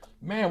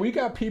 Man, we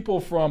got people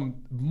from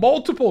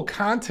multiple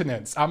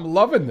continents. I'm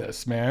loving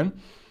this, man.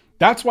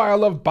 That's why I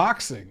love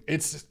boxing.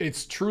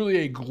 It's truly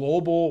a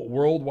global,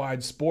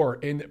 worldwide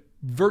sport, and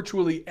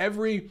virtually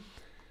every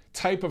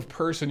type of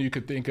person you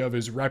could think of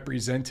is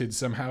represented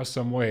somehow,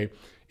 some way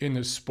in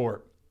this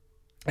sport.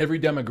 Every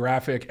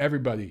demographic,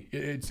 everybody.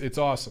 It's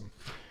awesome.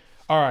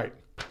 All right,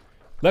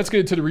 let's get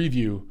into the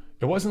review.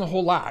 There wasn't a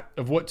whole lot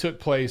of what took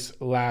place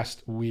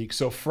last week.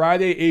 So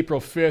Friday, April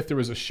 5th, there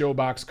was a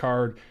ShoBox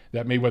card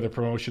that Mayweather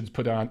Promotions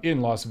put on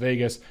in Las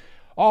Vegas.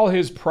 All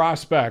his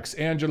prospects,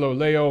 Angelo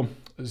Leo,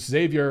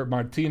 Xavier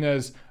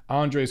Martinez,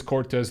 Andres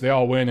Cortez, they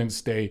all win and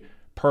stay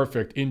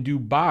perfect. In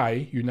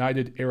Dubai,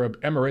 United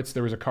Arab Emirates,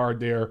 there was a card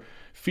there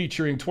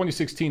featuring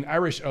 2016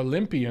 Irish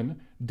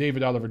Olympian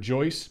David Oliver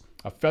Joyce,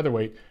 a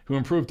featherweight, who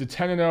improved to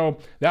 10-0.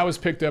 That was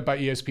picked up by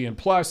ESPN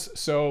Plus,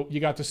 so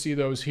you got to see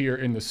those here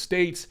in the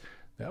States.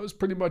 That was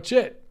pretty much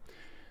it.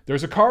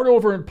 There's a card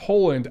over in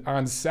Poland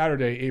on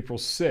Saturday, April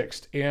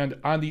 6th, and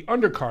on the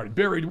undercard,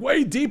 buried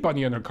way deep on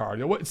the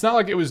undercard. It's not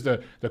like it was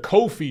the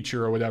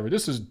co-feature or whatever.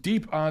 This is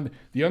deep on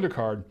the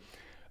undercard.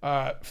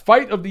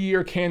 Fight of the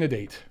Year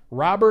candidate,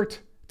 Robert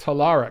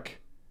Talarik.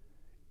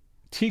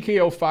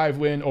 TKO 5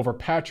 win over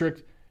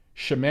Patrick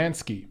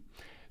Szymanski.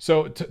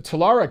 So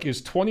Talarik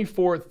is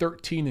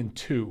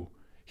 24-13-2.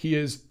 He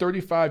is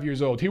 35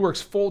 years old. He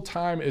works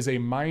full-time as a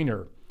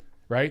miner,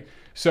 right?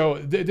 So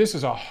this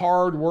is a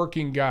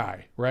hard-working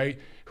guy, right,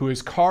 who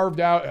has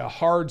carved out a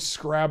hard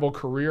scrabble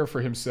career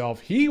for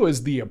himself. He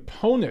was the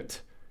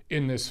opponent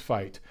in this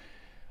fight.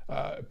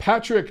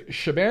 Patrick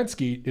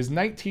Szymanski is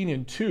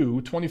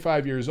 19-2,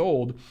 25 years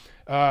old.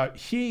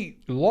 He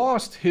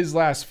lost his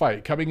last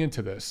fight coming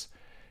into this.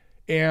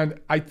 And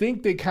I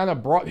think they kind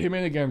of brought him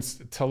in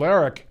against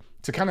Talarik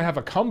to kind of have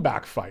a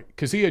comeback fight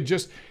because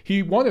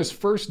he won his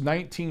first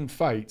 19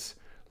 fights,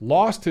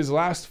 lost his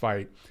last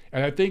fight,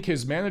 and I think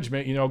his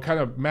management, kind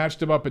of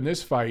matched him up in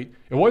this fight.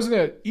 It wasn't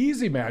an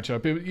easy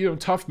matchup,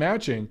 tough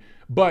matching,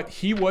 but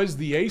he was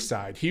the A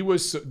side. He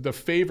was the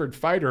favored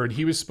fighter, and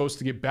he was supposed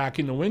to get back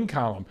in the win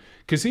column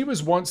because he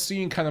was once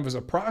seen kind of as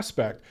a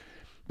prospect.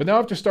 But now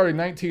after starting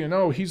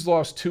 19-0, he's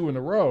lost 2 in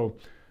a row.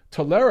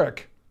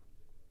 Talarik,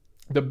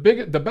 the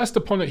best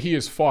opponent he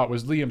has fought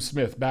was Liam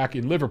Smith back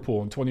in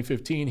Liverpool in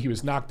 2015. He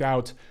was knocked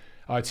out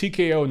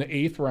TKO in the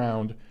 8th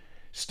round.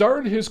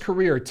 Started his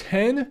career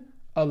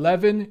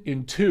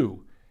 10-11-2.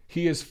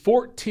 He is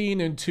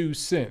 14-2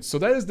 since. So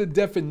that is the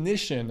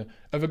definition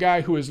of a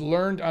guy who has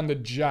learned on the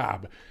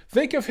job.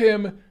 Think of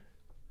him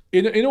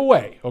in a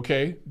way,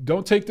 okay?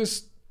 Don't take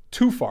this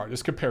too far,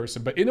 this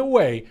comparison, but in a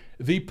way,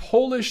 the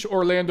Polish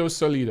Orlando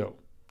Salido.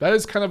 That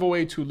is kind of a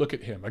way to look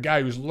at him. A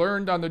guy who's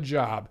learned on the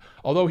job,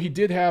 although he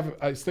did have,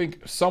 I think,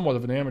 somewhat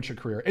of an amateur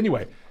career.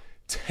 Anyway,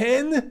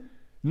 10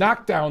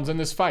 knockdowns in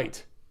this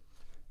fight.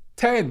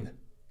 10.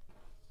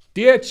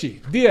 10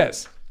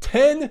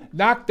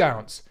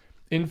 knockdowns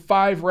in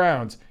 5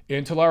 rounds,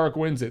 and Talarik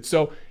wins it.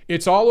 So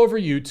it's all over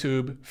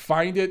YouTube.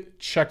 Find it,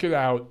 check it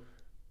out.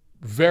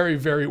 Very,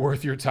 very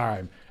worth your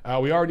time.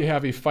 We already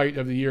have a Fight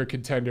of the Year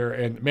contender,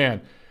 and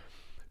man,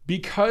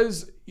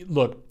 because,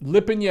 look,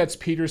 Lipinets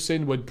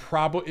Peterson would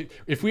probably,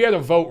 if we had a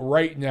vote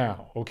right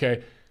now,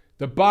 okay,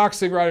 the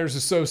Boxing Writers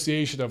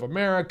Association of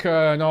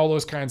America and all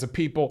those kinds of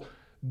people,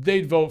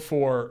 they'd vote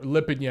for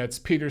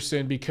Lipinets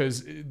Peterson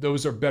because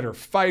those are better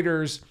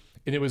fighters,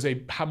 and it was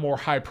a more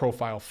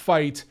high-profile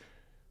fight,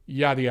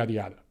 yada, yada,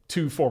 yada.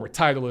 2 former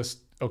titleists,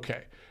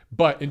 okay.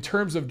 But in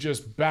terms of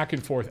just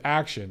back-and-forth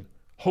action,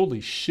 holy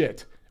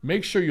shit.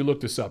 Make sure you look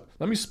this up.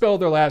 Let me spell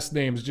their last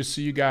names just so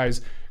you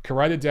guys can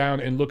write it down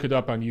and look it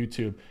up on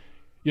YouTube.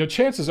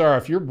 Chances are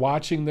if you're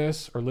watching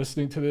this or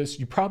listening to this,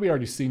 you've probably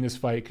already seen this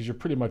fight because you're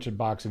pretty much a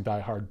boxing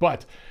diehard.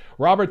 But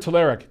Robert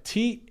Talarik,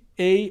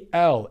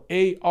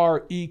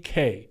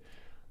 Talarek.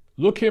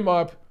 Look him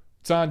up.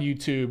 It's on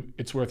YouTube.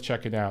 It's worth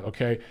checking out,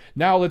 okay?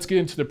 Now let's get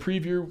into the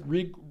preview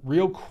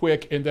real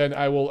quick, and then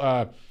I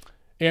will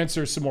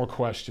answer some more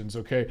questions,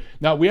 okay?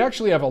 Now, we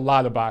actually have a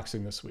lot of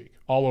boxing this week,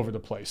 all over the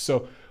place.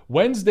 So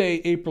Wednesday,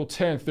 April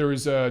 10th, there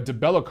is a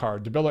DiBella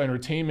card. DiBella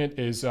Entertainment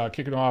is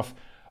kicking off.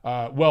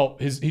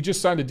 He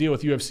just signed a deal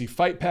with UFC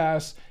Fight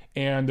Pass,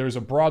 and there's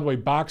a Broadway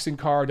boxing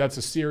card. That's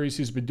a series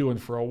he's been doing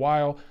for a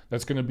while.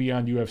 That's going to be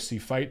on UFC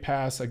Fight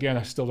Pass. Again,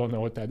 I still don't know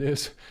what that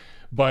is,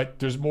 but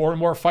there's more and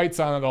more fights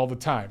on it all the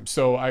time.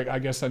 So I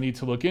guess I need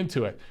to look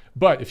into it.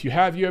 But if you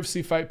have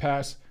UFC Fight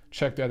Pass,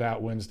 check that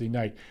out Wednesday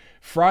night.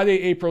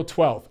 Friday, April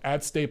 12th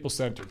at Staples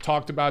Center.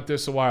 Talked about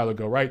this a while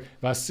ago, right?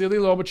 Vasily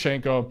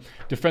Lomachenko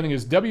defending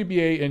his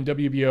WBA and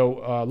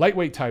WBO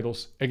lightweight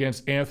titles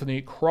against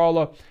Anthony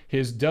Crawla,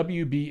 his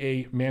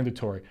WBA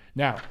mandatory.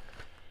 Now,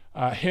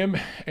 him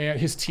and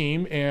his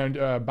team and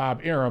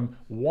Bob Arum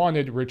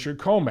wanted Richard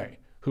Commey,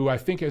 who I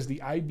think has the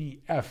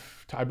IBF,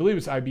 I believe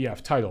it's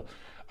IBF title.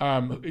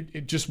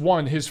 It just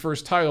won his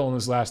first title in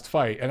his last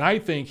fight. And I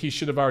think he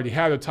should have already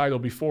had a title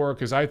before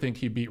because I think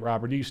he beat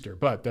Robert Easter.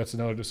 But that's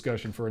another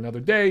discussion for another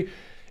day.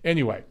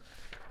 Anyway,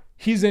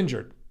 he's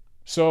injured.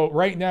 So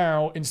right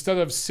now, instead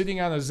of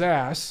sitting on his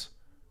ass,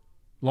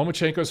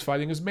 Lomachenko's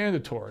fighting is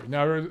mandatory.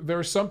 Now, there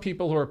are some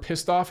people who are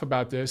pissed off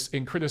about this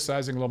and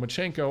criticizing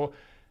Lomachenko.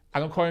 I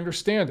don't quite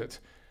understand it.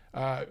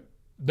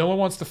 No one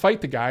wants to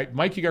fight the guy.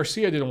 Mikey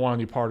Garcia didn't want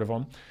any part of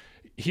him.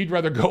 He'd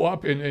rather go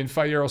up and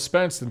fight Errol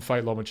Spence than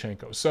fight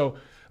Lomachenko. So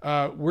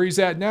where he's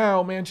at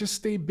now, man, just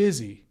stay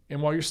busy.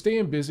 And while you're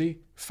staying busy,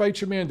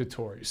 fight your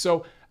mandatory.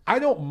 So I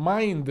don't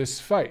mind this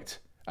fight.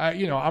 I'm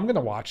going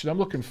to watch it. I'm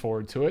looking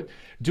forward to it.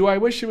 Do I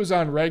wish it was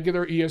on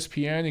regular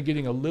ESPN and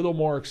getting a little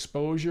more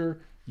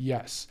exposure?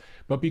 Yes.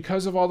 But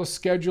because of all the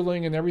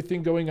scheduling and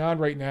everything going on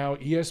right now,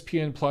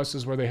 ESPN Plus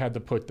is where they had to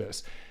put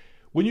this.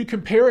 When you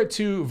compare it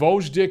to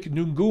Wojciech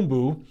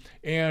Ngumbu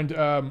and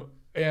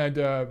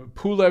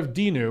Pulev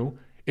Dinu,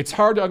 it's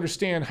hard to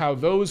understand how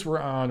those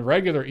were on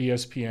regular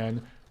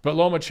ESPN, but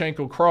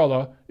Lomachenko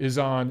Krawla is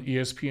on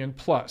ESPN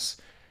Plus.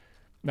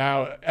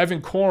 Now,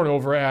 Evan Korn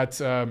over at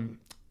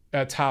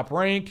Top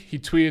Rank, he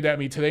tweeted at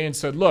me today and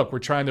said, look, we're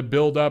trying to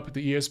build up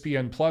the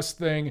ESPN Plus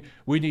thing.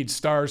 We need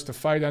stars to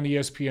fight on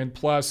ESPN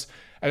Plus.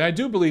 And I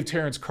do believe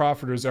Terrence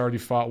Crawford has already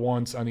fought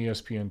once on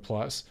ESPN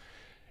Plus.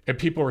 And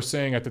people were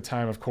saying at the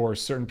time, of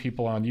course, certain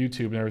people on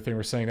YouTube and everything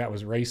were saying that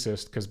was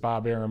racist because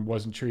Bob Arum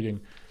wasn't treating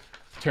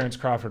Terrence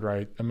Crawford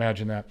right.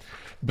 Imagine that.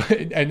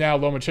 And now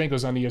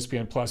Lomachenko's on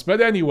ESPN Plus.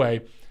 But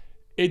anyway,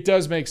 it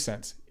does make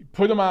sense.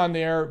 Put them on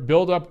there,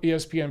 build up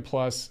ESPN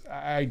Plus.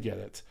 I get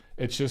it.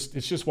 It's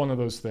just one of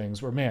those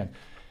things where, man,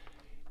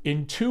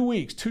 in 2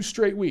 weeks, 2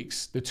 straight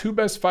weeks, the 2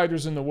 best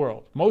fighters in the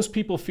world, most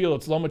people feel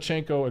it's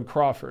Lomachenko and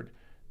Crawford.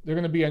 They're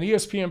going to be on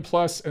ESPN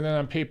Plus and then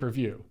on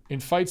pay-per-view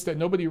in fights that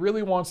nobody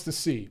really wants to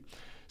see.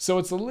 So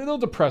it's a little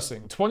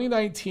depressing.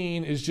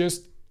 2019 is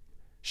just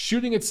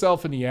shooting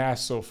itself in the ass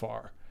so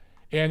far.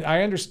 And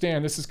I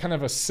understand this is kind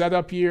of a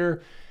setup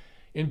year.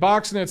 In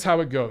boxing, that's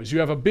how it goes. You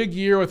have a big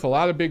year with a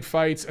lot of big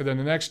fights, and then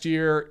the next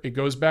year, it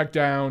goes back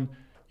down.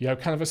 You have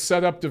kind of a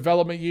setup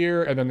development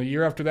year, and then the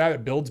year after that,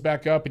 it builds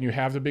back up, and you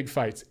have the big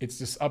fights. It's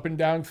this up and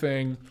down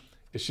thing.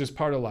 It's just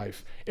part of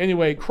life.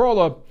 Anyway,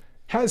 Krawla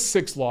has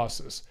 6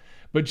 losses.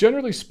 But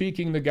generally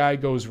speaking, the guy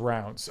goes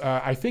rounds.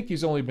 I think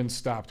he's only been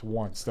stopped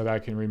once that I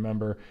can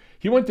remember.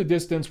 He went the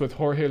distance with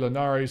Jorge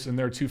Linares in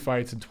their 2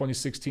 fights in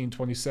 2016,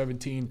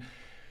 2017.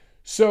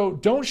 So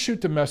don't shoot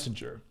the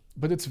messenger.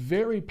 But it's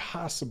very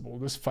possible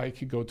this fight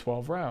could go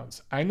 12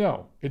 rounds. I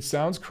know, it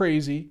sounds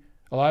crazy.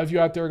 A lot of you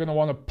out there are going to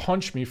want to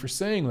punch me for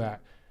saying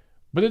that.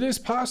 But it is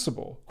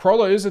possible.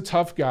 Krawla is a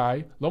tough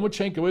guy.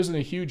 Lomachenko isn't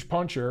a huge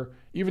puncher,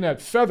 even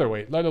at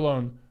featherweight, let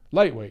alone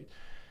lightweight.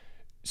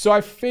 So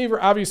I favor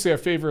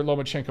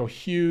Lomachenko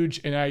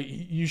huge,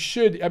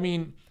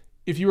 and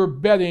if you were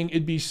betting,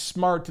 it'd be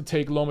smart to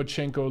take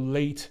Lomachenko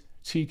late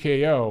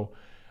TKO.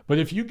 But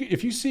if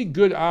you see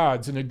good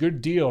odds and a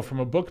good deal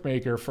from a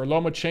bookmaker for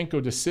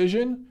Lomachenko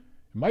decision,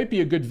 it might be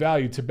a good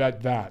value to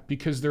bet that,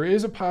 because there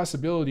is a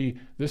possibility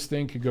this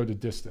thing could go to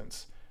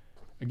distance.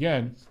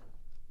 Again,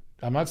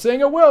 I'm not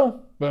saying it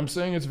will, but I'm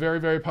saying it's very,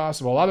 very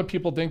possible. A lot of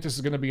people think this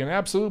is going to be an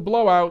absolute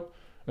blowout,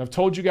 and I've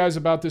told you guys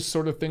about this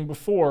sort of thing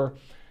before.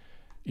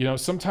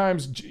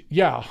 Sometimes,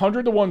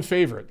 100-1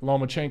 favorite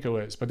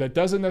Lomachenko is, but that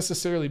doesn't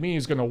necessarily mean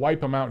he's going to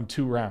wipe him out in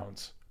 2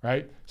 rounds,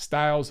 right?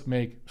 Styles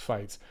make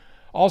fights.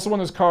 Also on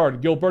this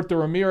card, Gilberto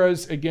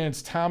Ramirez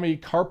against Tommy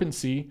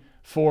Karpency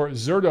for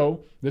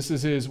Zurdo. This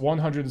is his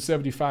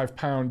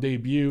 175-pound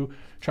debut,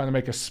 trying to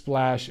make a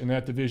splash in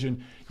that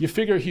division. You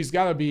figure he's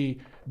got to be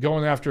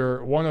going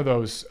after one of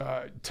those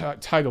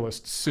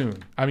titleists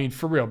soon. I mean,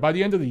 for real, by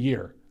the end of the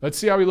year. Let's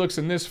see how he looks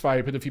in this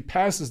fight, but if he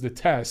passes the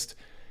test,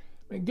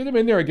 get him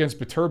in there against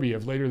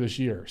Beterbiev later this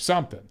year.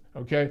 Something,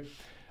 okay?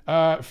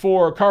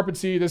 For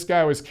Karpency, this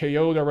guy was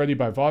KO'd already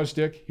by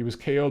Vosdik. He was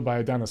KO'd by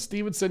Adonis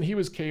Stevenson. He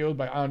was KO'd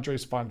by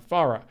Andres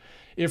Fonfara.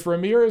 If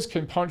Ramirez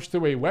can punch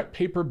through a wet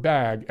paper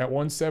bag at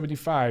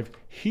 175,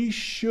 he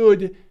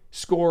should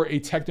score a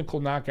technical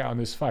knockout in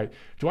this fight.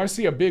 Do I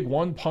see a big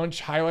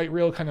one-punch highlight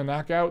reel kind of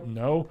knockout?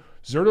 No.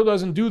 Zurdo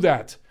doesn't do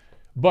that.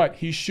 But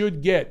he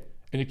should get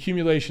an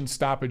accumulation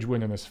stoppage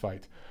win in this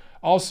fight.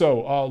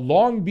 Also,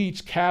 Long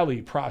Beach,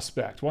 Cali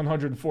prospect,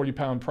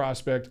 140-pound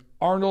prospect,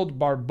 Arnold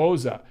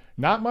Barboza.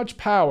 Not much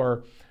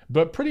power,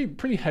 but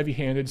pretty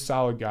heavy-handed,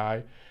 solid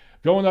guy.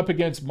 Going up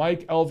against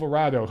Mike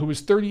Alvarado, who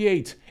is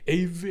 38,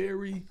 a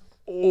very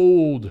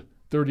old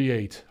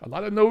 38. A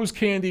lot of nose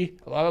candy,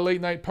 a lot of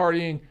late-night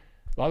partying,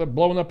 a lot of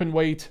blowing up in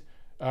weight.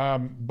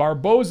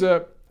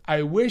 Barboza,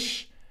 I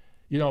wish,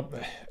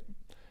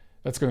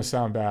 that's going to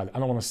sound bad. I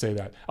don't want to say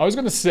that. I was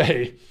going to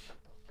say,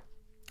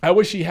 I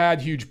wish he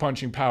had huge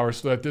punching power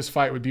so that this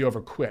fight would be over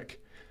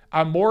quick.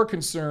 I'm more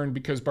concerned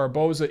because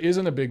Barboza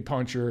isn't a big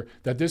puncher,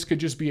 that this could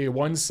just be a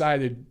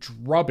one-sided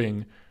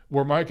drubbing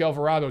where Mike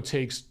Alvarado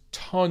takes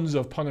tons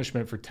of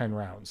punishment for 10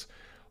 rounds.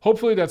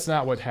 Hopefully that's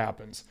not what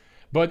happens.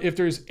 But if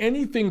there's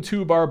anything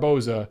to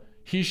Barboza,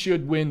 he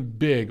should win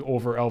big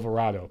over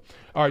Alvarado.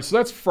 All right, so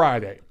that's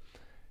Friday.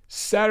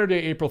 Saturday,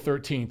 April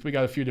 13th, we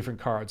got a few different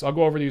cards. I'll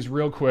go over these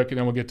real quick and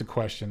then we'll get to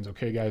questions,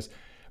 okay, guys?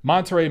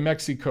 Monterrey,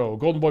 Mexico.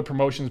 Golden Boy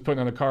Promotions putting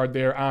on a card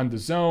there on the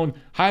zone.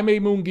 Jaime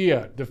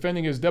Munguia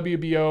defending his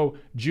WBO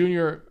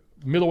junior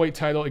middleweight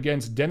title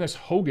against Dennis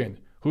Hogan.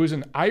 who is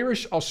an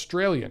Irish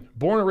Australian,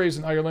 born and raised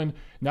in Ireland,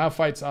 now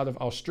fights out of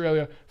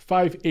Australia,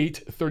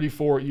 5'8",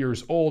 34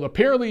 years old.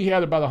 Apparently, he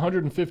had about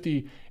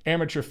 150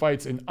 amateur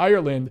fights in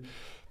Ireland,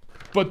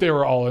 but they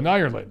were all in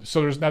Ireland.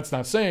 So that's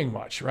not saying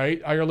much,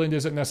 right? Ireland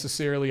isn't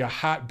necessarily a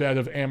hotbed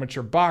of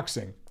amateur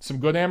boxing. Some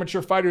good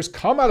amateur fighters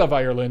come out of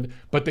Ireland,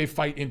 but they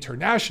fight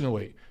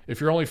internationally. If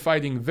you're only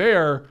fighting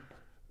there,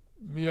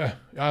 yeah,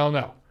 I don't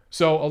know.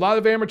 So a lot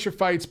of amateur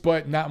fights,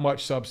 but not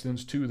much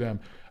substance to them.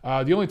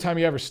 The only time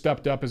he ever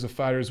stepped up as a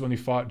fighter is when he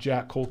fought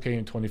Jack Colque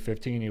in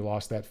 2015. He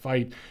lost that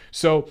fight.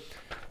 So,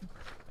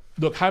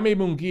 look, Jaime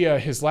Munguia,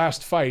 his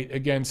last fight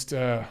against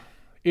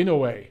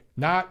Inoue,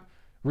 not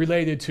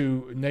related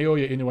to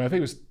Naoya Inoue. I think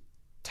it was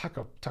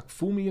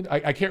Takafumi.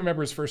 I can't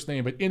remember his first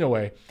name, but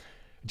Inoue,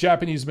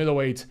 Japanese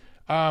middleweight,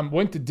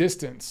 went the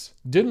distance.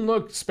 Didn't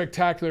look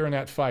spectacular in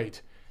that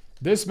fight.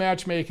 This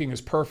matchmaking is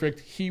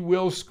perfect. He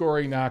will score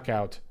a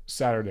knockout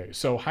Saturday.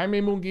 So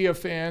Jaime Munguia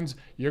fans,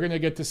 you're going to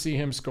get to see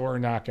him score a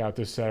knockout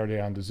this Saturday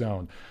on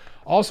DAZN.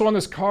 Also on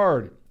this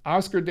card,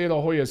 Oscar De La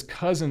Hoya's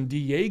cousin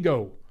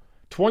Diego,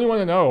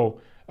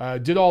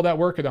 21-0, did all that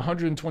work at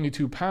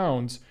 122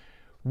 pounds,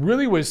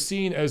 really was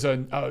seen as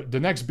the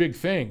next big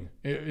thing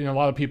in a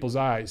lot of people's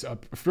eyes.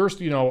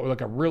 First,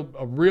 like a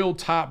real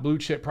top blue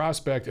chip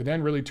prospect, and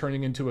then really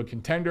turning into a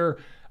contender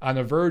on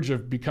the verge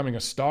of becoming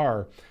a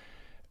star.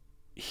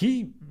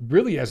 He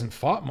really hasn't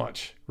fought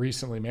much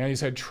recently, man. He's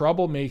had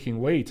trouble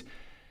making weight.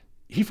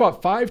 He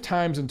fought 5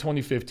 times in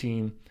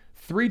 2015,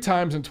 3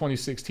 times in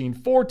 2016,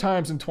 4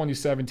 times in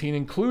 2017,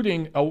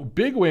 including a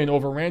big win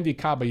over Randy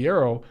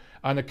Caballero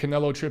on the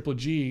Canelo Triple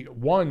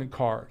G1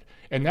 card.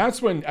 And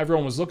that's when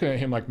everyone was looking at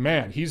him like,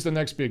 man, he's the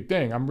next big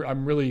thing.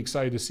 I'm really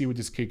excited to see what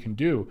this kid can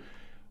do.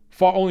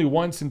 Fought only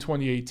once in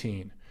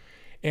 2018.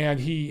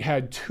 And he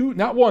had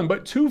not one,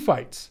 but 2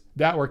 fights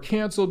that were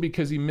canceled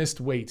because he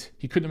missed weight.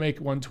 He couldn't make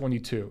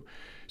 122.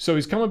 So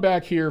he's coming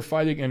back here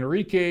fighting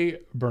Enrique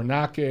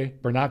Bernache,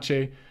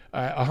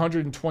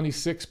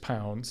 126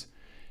 pounds.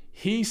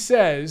 He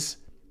says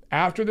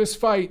after this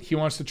fight, he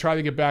wants to try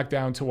to get back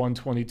down to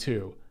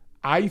 122.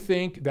 I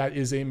think that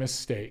is a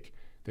mistake.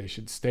 They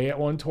should stay at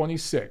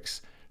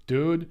 126.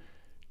 Dude,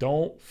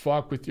 don't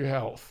fuck with your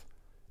health.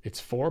 It's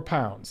 4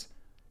 pounds.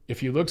 If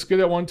he looks good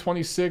at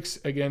 126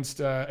 against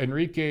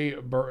Enrique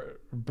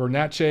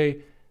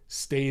Bernache,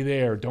 stay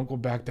there. Don't go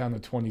back down to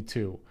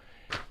 22.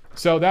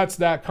 So that's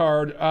that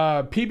card.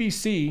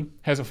 PBC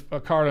has a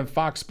card on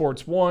Fox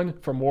Sports 1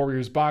 from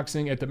Warriors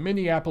Boxing at the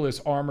Minneapolis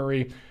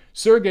Armory.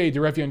 Sergey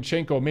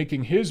Derevyanchenko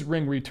making his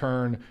ring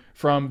return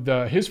from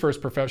his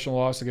first professional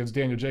loss against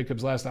Daniel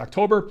Jacobs last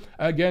October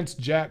against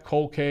Jack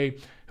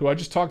Colque, who I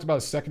just talked about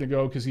a second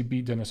ago because he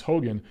beat Dennis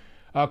Hogan.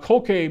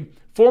 Colque,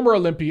 former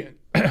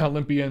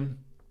Olympian.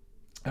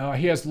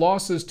 He has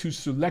losses to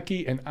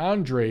Sulecki and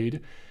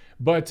Andrade,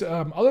 but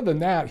other than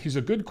that, he's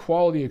a good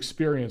quality,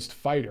 experienced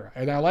fighter.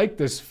 And I like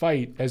this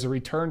fight as a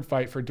return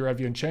fight for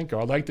Derevyanchenko.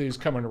 I like that he's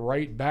coming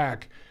right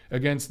back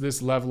against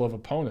this level of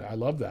opponent. I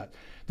love that.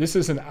 This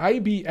is an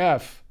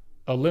IBF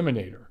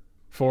eliminator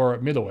for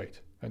middleweight,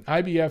 an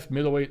IBF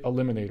middleweight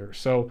eliminator.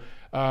 So,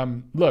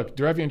 look,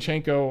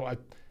 Derevyanchenko, I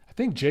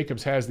think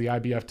Jacobs has the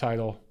IBF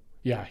title.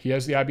 Yeah, he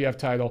has the IBF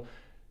title.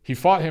 He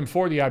fought him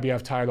for the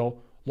IBF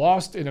title,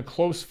 lost in a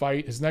close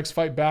fight. His next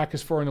fight back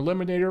is for an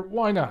eliminator.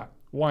 Why not?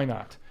 Why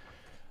not?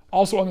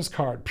 Also on this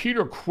card,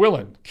 Peter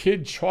Quillen,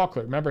 Kid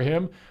Chocolate. Remember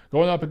him?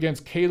 Going up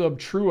against Caleb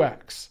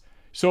Truax.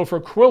 So for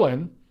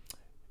Quillen,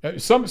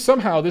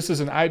 somehow this is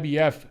an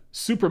IBF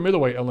super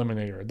middleweight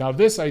eliminator. Now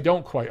this I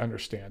don't quite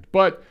understand.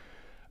 But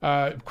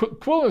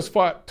Quillen has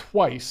fought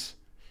twice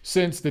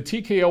since the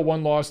TKO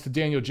 1 loss to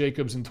Daniel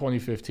Jacobs in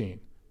 2015.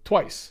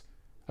 Twice.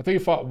 I think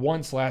he fought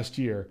once last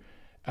year.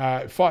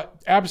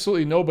 Fought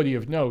absolutely nobody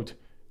of note.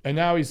 And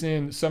now he's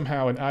in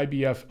somehow an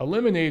IBF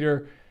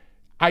eliminator.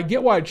 I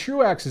get why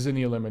Truax is in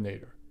the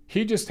eliminator.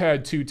 He just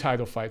had 2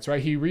 title fights,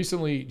 right?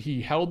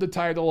 He held the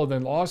title and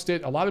then lost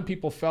it. A lot of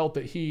people felt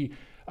that he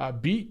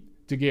beat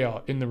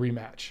DeGale in the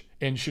rematch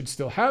and should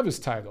still have his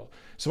title.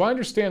 So I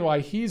understand why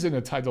he's in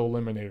a title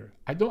eliminator.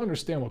 I don't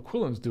understand what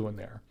Quillen's doing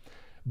there.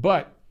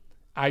 But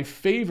I'd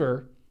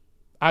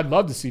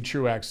love to see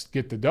Truax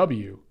get the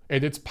W.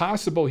 And it's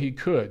possible he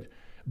could.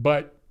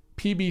 But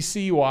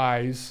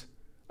PBC-wise,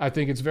 I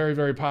think it's very,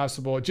 very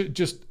possible.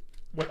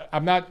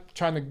 I'm not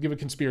trying to give a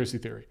conspiracy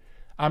theory.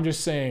 I'm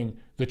just saying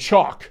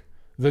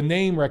the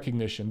name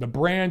recognition, the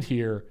brand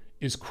here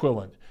is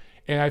Quillen.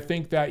 And I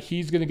think that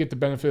he's going to get the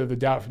benefit of the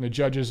doubt from the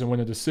judges and win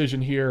a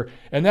decision here.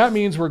 And that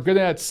means we're going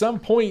to, at some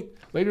point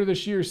later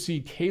this year, see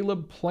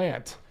Caleb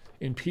Plant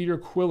and Peter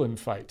Quillen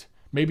fight.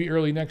 Maybe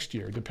early next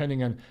year,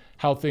 depending on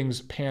how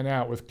things pan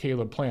out with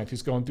Caleb Plant.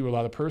 He's going through a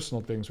lot of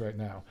personal things right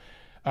now.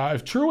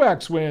 If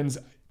Truax wins,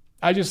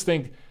 I just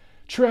think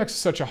Truax is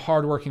such a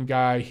hardworking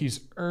guy.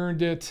 He's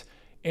earned it.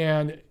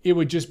 And it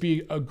would just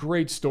be a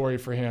great story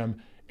for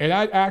him. And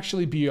I'd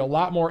actually be a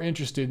lot more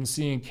interested in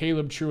seeing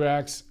Caleb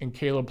Truax and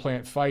Caleb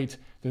Plant fight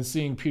than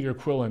seeing Peter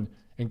Quillen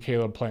and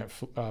Caleb Plant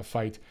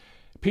fight.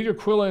 Peter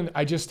Quillen,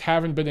 I just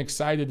haven't been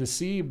excited to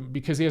see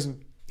because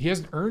he he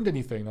hasn't earned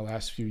anything the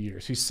last few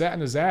years. He sat in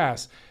his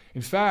ass.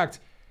 In fact,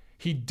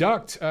 he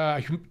ducked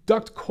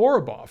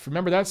Korobov.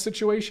 Remember that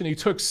situation? He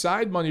took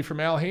side money from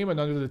Al Heyman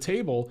under the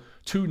table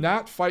to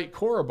not fight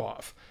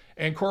Korobov.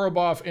 And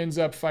Korobov ends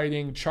up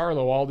fighting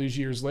Charlo all these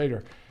years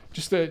later.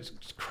 Just a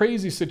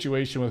crazy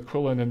situation with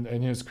Quillin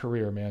and his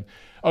career, man.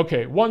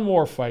 Okay, one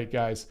more fight,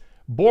 guys.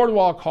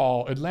 Boardwalk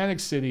Hall, Atlantic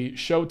City,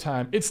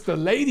 Showtime. It's the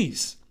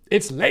ladies.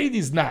 It's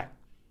ladies' night.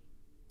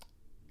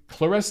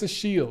 Claressa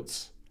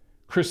Shields,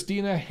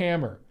 Christina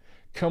Hammer,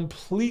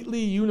 completely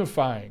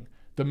unifying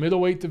the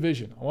middleweight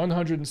division,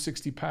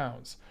 160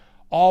 pounds.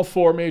 All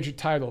 4 major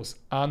titles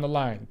on the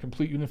line,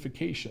 complete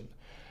unification.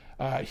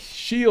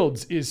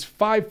 Shields is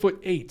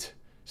 5'8",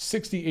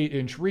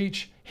 68-inch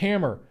reach.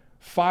 Hammer,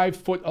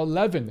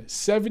 5'11",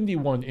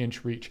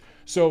 71-inch reach.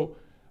 So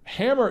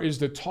Hammer is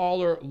the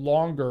taller,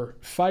 longer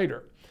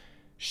fighter.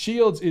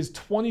 Shields is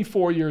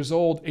 24 years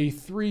old, a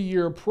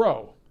 3-year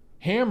pro.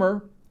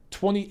 Hammer,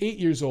 28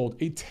 years old,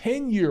 a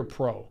 10-year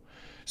pro.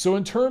 So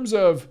in terms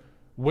of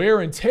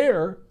wear and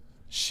tear,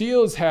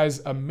 Shields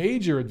has a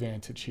major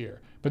advantage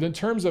here. But in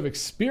terms of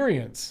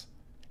experience,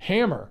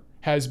 Hammer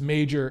has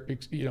major,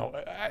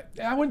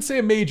 I wouldn't say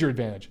a major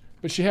advantage,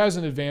 but she has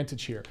an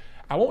advantage here.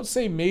 I won't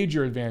say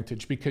major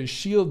advantage because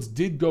Shields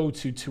did go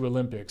to 2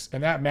 Olympics,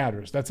 and that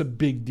matters. That's a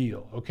big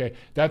deal, okay?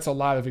 That's a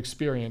lot of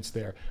experience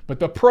there. But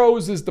the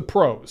pros is the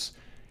pros.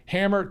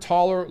 Hammer,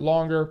 taller,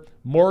 longer,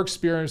 more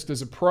experienced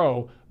as a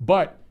pro,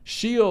 but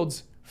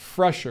Shields,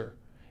 fresher.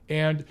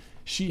 And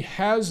she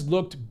has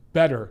looked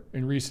better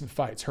in recent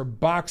fights. Her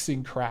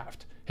boxing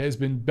craft has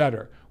been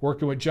better.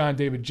 Working with John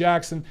David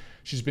Jackson,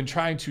 she's been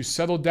trying to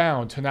settle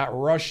down, to not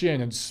rush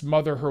in and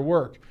smother her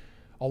work.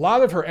 A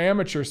lot of her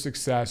amateur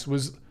success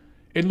was,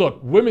 and look,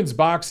 women's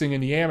boxing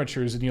in the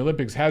amateurs in the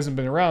Olympics hasn't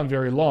been around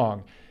very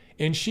long.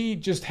 And she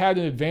just had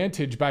an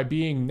advantage by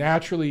being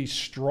naturally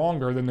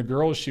stronger than the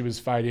girls she was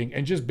fighting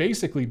and just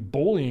basically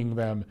bullying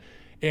them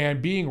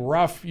and being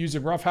rough,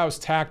 using roughhouse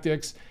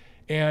tactics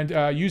and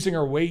using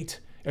her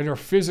weight and her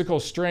physical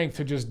strength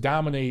to just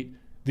dominate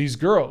these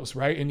girls,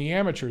 right, in the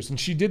amateurs. And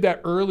she did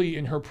that early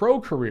in her pro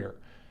career.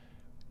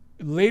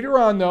 Later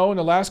on, though, in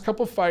the last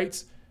couple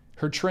fights,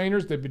 her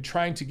trainers, they've been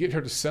trying to get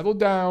her to settle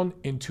down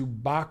and to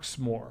box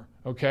more,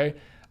 okay?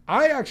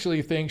 I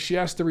actually think she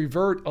has to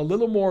revert a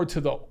little more to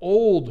the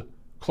old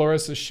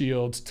Claressa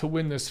Shields to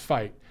win this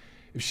fight.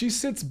 If she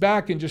sits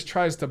back and just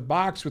tries to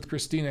box with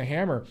Christina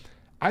Hammer,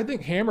 I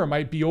think Hammer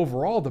might be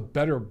overall the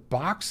better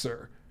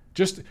boxer,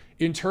 just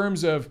in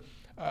terms of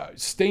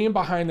staying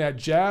behind that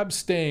jab,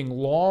 staying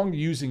long,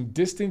 using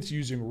distance,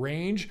 using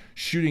range,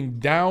 shooting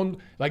down,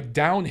 like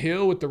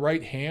downhill with the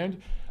right hand.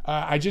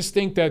 I just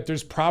think that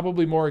there's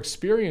probably more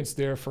experience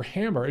there for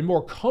Hammer and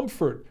more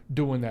comfort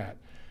doing that.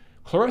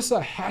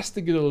 Claressa has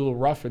to get a little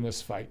rough in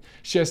this fight.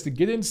 She has to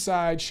get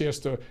inside. She has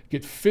to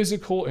get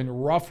physical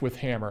and rough with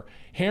Hammer.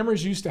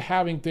 Hammer's used to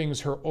having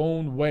things her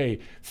own way,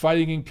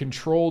 fighting in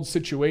controlled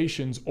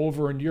situations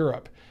over in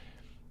Europe.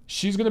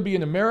 She's going to be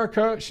in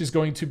America. She's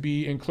going to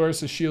be in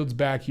Claressa Shields'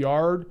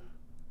 backyard.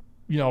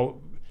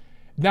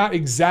 Not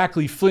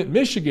exactly Flint,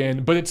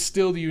 Michigan, but it's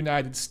still the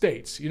United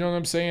States. You know what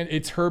I'm saying?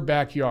 It's her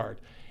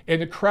backyard.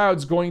 And the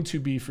crowd's going to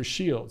be for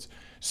Shields.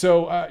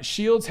 So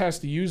Shields has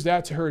to use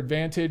that to her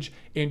advantage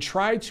and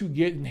try to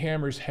get in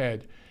Hammer's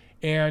head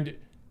and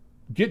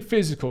get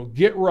physical,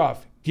 get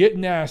rough, get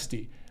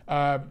nasty.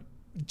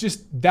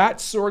 Just that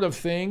sort of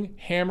thing,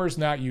 Hammer's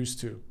not used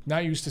to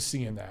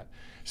seeing that.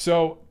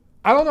 So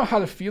I don't know how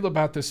to feel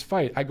about this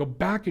fight. I go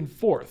back and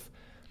forth.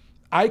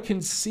 I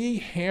can see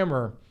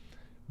Hammer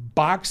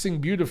boxing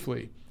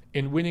beautifully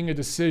and winning a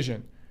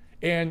decision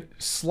and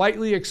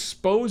slightly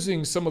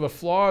exposing some of the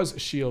flaws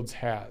Shields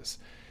has.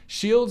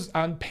 Shields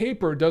on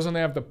paper doesn't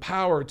have the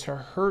power to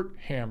hurt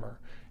Hammer.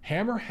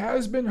 Hammer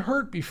has been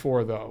hurt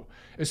before though,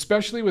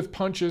 especially with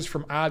punches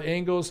from odd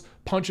angles,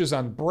 punches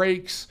on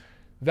breaks,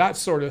 that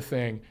sort of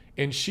thing.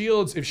 And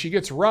Shields, if she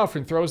gets rough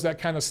and throws that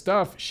kind of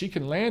stuff, she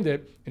can land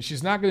it and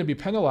she's not going to be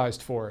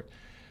penalized for it.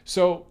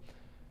 So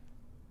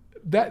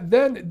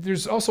then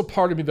there's also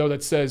part of me though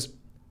that says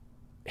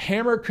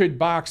Hammer could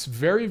box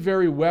very,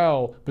 very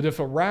well, but if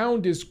a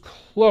round is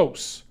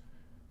close,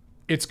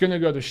 it's going to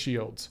go to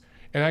Shields.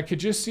 And I could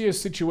just see a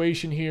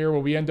situation here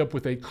where we end up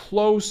with a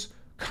close,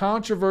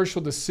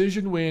 controversial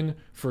decision win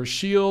for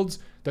Shields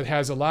that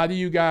has a lot of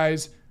you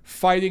guys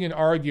fighting and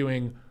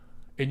arguing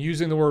and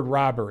using the word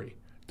robbery.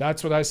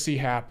 That's what I see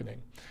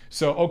happening.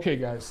 So, okay,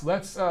 guys,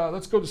 let's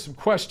go to some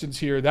questions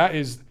here. That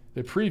is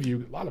the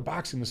preview. A lot of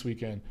boxing this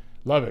weekend.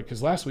 Love it,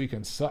 because last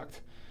weekend sucked.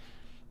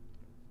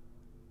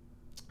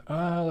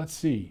 Let's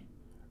see.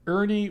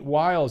 Ernie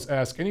Wiles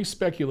asks, any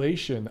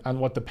speculation on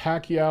what the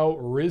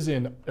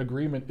Pacquiao-Rizin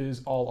agreement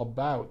is all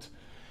about?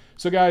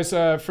 So, guys,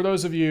 for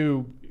those of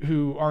you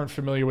who aren't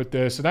familiar with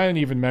this, and I didn't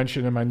even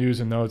mention in my news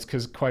and notes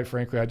because, quite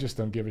frankly, I just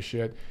don't give a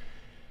shit.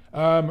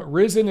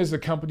 Rizin is the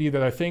company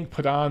that I think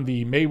put on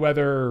the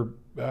Mayweather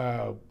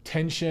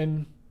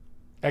tension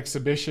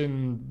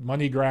exhibition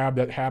money grab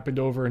that happened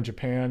over in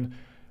Japan.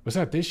 Was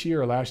that this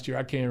year or last year?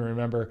 I can't even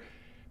remember.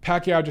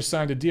 Pacquiao just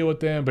signed a deal with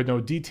them, but no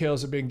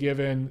details have been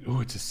given.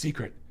 Ooh, it's a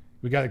secret.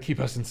 We got to keep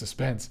us in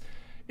suspense.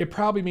 It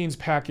probably means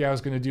Pacquiao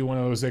is going to do one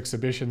of those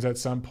exhibitions at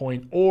some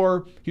point,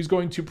 or he's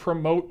going to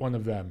promote one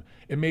of them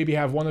and maybe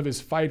have one of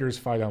his fighters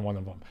fight on one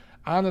of them.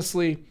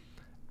 Honestly,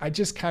 I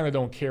just kind of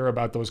don't care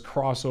about those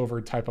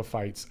crossover type of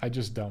fights. I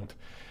just don't.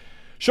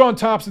 Sean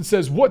Thompson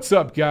says, "What's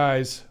up,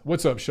 guys?"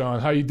 What's up, Sean?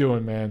 How you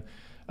doing, man?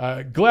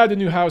 Glad the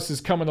new house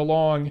is coming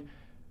along.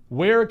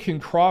 Where can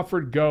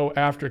Crawford go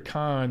after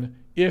Khan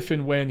if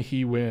and when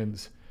he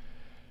wins?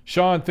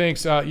 Sean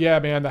thinks, yeah,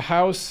 man, the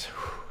house,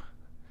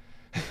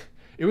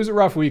 it was a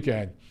rough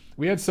weekend.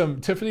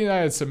 Tiffany and I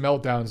had some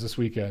meltdowns this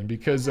weekend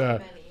because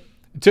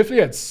Tiffany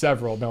had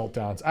several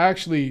meltdowns.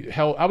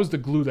 I was the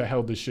glue that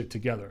held this shit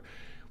together.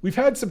 We've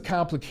had some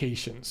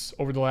complications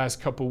over the last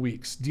couple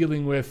weeks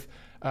dealing with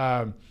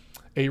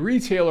a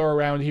retailer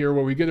around here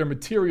where we get our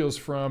materials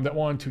from that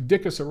wanted to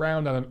dick us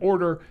around on an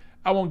order.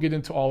 I won't get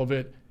into all of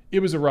it. It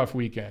was a rough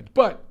weekend,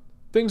 but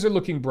things are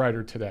looking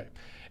brighter today.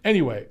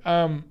 Anyway,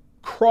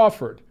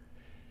 Crawford.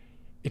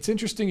 It's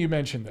interesting you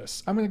mentioned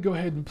this. I'm going to go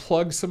ahead and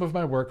plug some of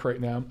my work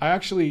right now. I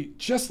actually,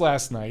 just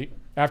last night,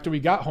 after we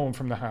got home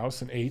from the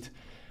house and ate,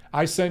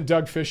 I sent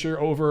Doug Fisher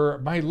over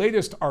my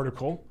latest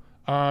article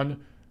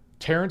on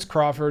Terrence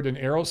Crawford and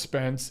Errol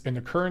Spence and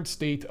the current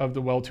state of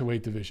the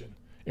welterweight division.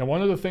 And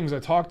one of the things I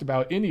talked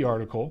about in the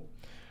article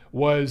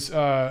was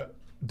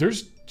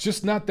there's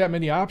just not that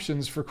many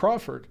options for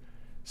Crawford.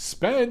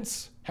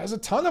 Spence has a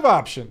ton of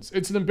options.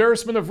 It's an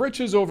embarrassment of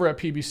riches over at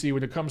PBC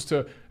when it comes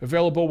to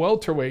available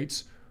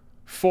welterweights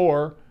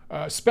for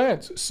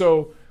Spence.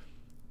 So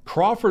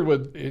Crawford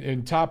would,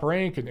 in Top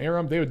Rank and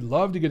Arum, they would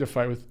love to get a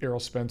fight with Errol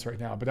Spence right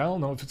now, but I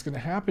don't know if it's going to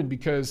happen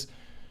because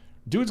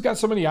dude's got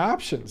so many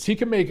options. He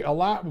can make a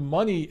lot of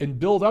money and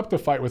build up the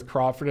fight with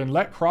Crawford and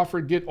let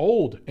Crawford get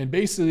old and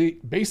basically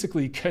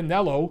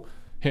Canelo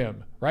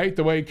him, right?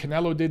 The way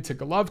Canelo did to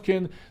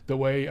Golovkin, the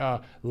way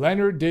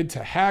Leonard did to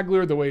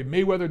Hagler, the way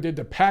Mayweather did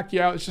to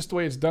Pacquiao. It's just the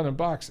way it's done in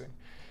boxing.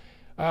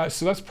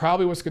 So that's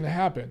probably what's going to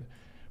happen.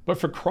 But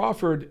for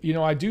Crawford,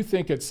 I do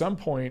think at some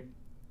point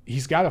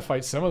he's got to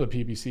fight some of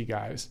the PBC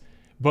guys.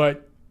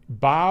 But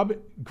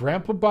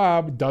Grandpa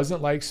Bob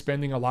doesn't like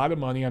spending a lot of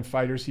money on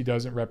fighters he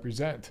doesn't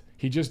represent.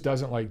 He just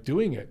doesn't like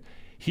doing it.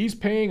 He's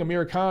paying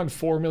Amir Khan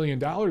 $4 million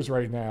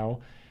right now.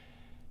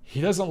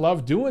 He doesn't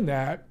love doing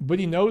that, but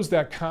he knows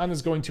that Khan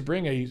is going to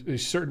bring a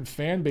certain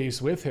fan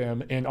base with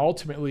him, and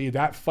ultimately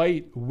that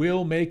fight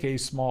will make a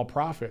small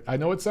profit. I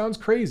know it sounds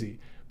crazy,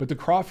 but the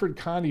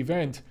Crawford-Khan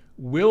event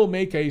will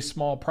make a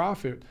small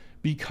profit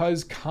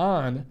because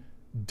Khan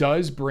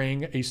does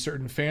bring a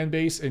certain fan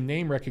base and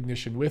name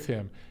recognition with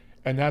him,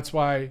 and that's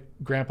why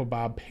Grandpa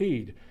Bob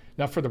paid.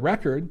 Now, for the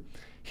record,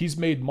 he's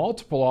made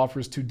multiple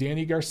offers to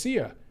Danny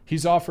Garcia.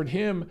 He's offered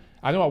him,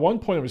 I know at one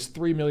point it was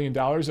 $3 million.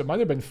 It might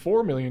have been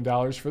 $4 million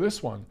for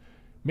this one.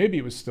 Maybe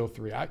it was still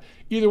 $3.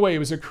 Either way, it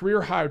was a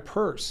career high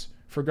purse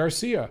for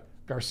Garcia.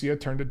 Garcia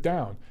turned it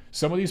down.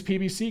 Some of these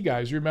PBC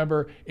guys,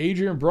 remember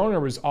Adrian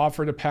Broner was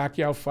offered a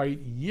Pacquiao fight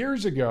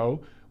years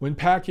ago when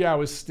Pacquiao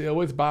was still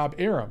with Bob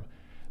Arum.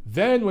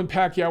 Then when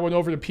Pacquiao went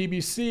over to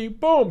PBC,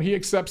 boom, he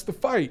accepts the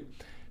fight.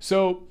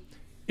 So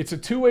it's a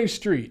two-way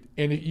street,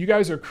 and you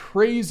guys are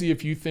crazy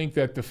if you think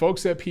that the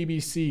folks at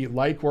PBC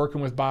like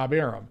working with Bob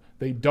Arum.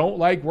 They don't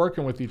like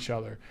working with each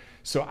other.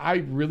 So I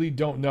really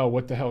don't know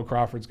what the hell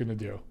Crawford's going to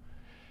do.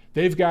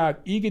 They've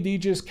got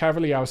Egidijus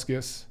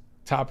Kavaliauskas,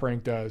 Top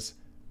Rank does.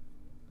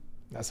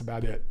 That's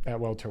about it at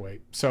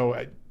welterweight.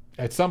 So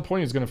at some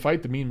point he's going to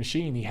fight the Mean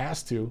Machine. He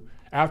has to.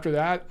 After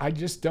that, I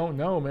just don't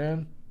know,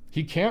 man.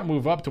 He can't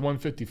move up to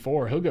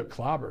 154. He'll get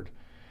clobbered.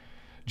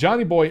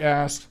 Johnny Boy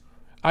asks,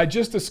 I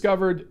just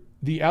discovered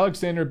the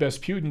Alexander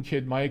Vesputin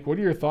kid, Mike. What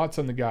are your thoughts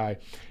on the guy?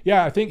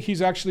 Yeah, I think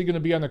he's actually going to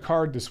be on the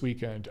card this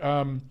weekend.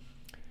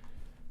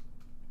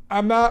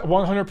 I'm not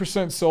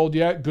 100% sold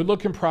yet.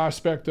 Good-looking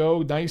prospect,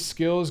 though. Nice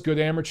skills, good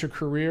amateur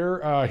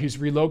career. He's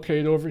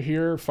relocated over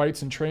here,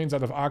 fights and trains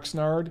out of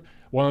Oxnard,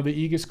 one of the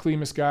Aegis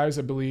Klimas guys,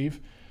 I believe.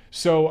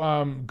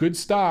 So good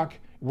stock,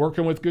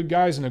 working with good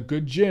guys in a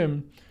good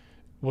gym.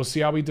 We'll see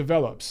how he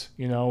develops,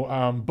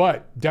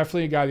 but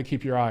definitely a guy to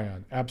keep your eye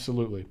on.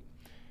 Absolutely.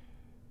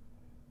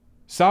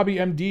 Sabi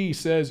MD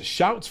says,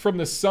 shouts from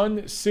the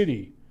Sun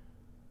City.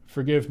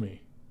 Forgive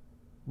me.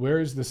 Where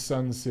is the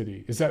Sun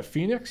City? Is that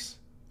Phoenix?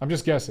 I'm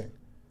just guessing.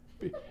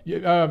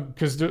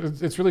 Because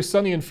it's really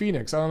sunny in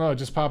Phoenix. I don't know. It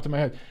just popped in my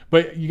head.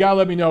 But you got to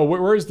let me know,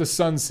 where is the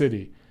Sun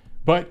City?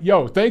 But,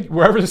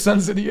 wherever the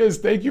Sun City is,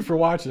 thank you for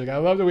watching. I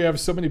love that we have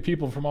so many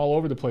people from all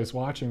over the place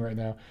watching right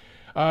now.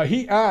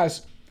 He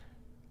asked,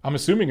 I'm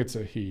assuming it's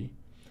a he,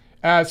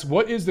 asks,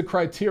 what is the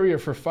criteria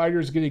for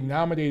fighters getting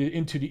nominated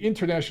into the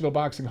International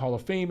Boxing Hall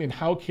of Fame, and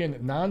how can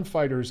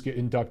non-fighters get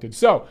inducted?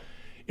 So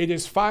it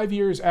is 5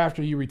 years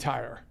after you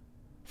retire.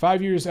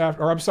 5 years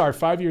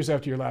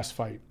after your last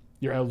fight,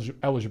 you're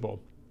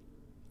eligible.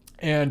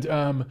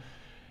 And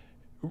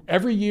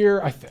every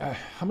year,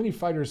 how many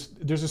fighters?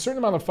 There's a certain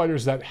amount of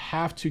fighters that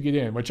have to get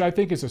in, which I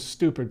think is a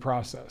stupid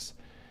process.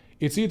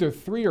 It's either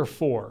 3 or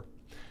 4.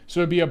 So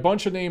there'll be a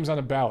bunch of names on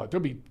a ballot.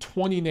 There'll be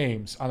 20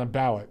 names on a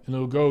ballot, and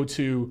it'll go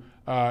to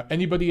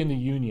anybody in the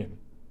union,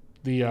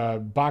 the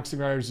Boxing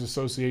Writers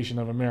Association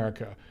of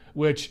America,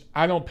 which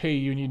I don't pay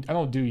union. I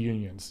don't do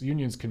unions.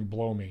 Unions can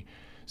blow me.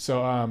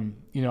 So,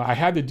 I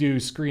had to do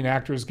Screen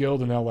Actors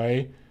Guild in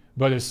LA,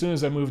 but as soon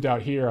as I moved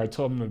out here, I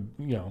told them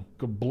to,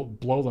 go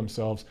blow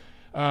themselves.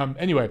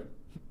 Anyway,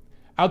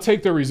 I'll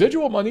take their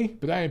residual money,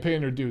 but I ain't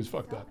paying their dues.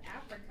 Fuck that. South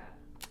Africa.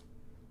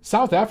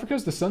 South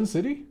Africa's the Sun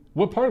City?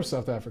 What part of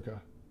South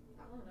Africa?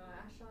 I don't know.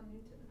 Ask Sean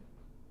Newton.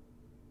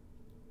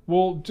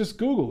 Well, just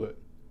Google it.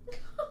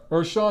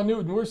 Or Sean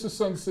Newton, where's the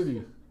Sun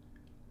City?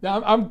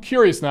 Now, I'm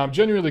curious now. I'm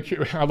genuinely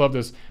curious. I love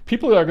this.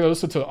 People that are going to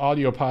listen to the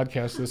audio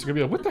podcast of this are going to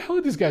be like, what the hell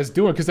are these guys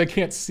doing? Because they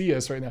can't see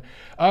us right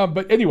now.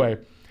 But anyway,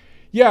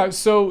 yeah,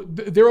 so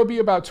there will be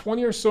about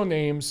 20 or so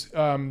names.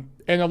 And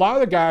a lot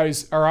of the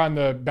guys are on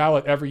the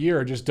ballot every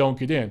year, just don't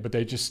get in. But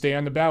they just stay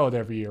on the ballot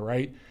every year,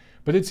 right?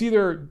 But it's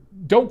either,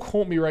 don't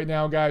quote me right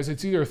now, guys,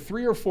 it's either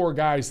 3 or 4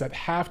 guys that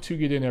have to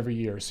get in every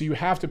year. So you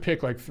have to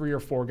pick like 3 or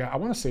 4 guys. I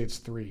want to say it's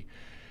 3.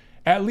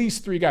 At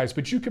least 3 guys,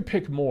 but you could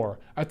pick more.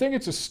 I think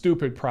it's a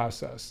stupid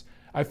process.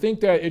 I think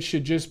that it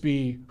should just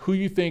be who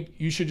you think,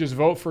 you should just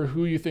vote for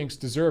who you think's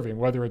deserving,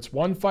 whether it's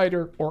 1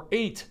 fighter or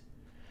 8.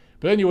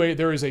 But anyway,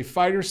 there is a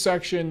fighter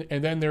section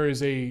and then there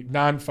is a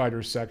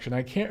non-fighter section.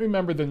 I can't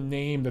remember the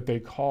name that they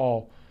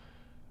call.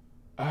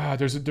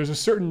 There's a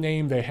certain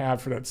name they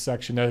have for that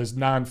section that is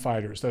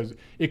non-fighters.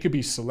 It could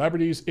be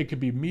celebrities, it could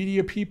be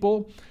media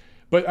people.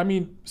 But I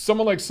mean,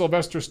 someone like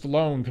Sylvester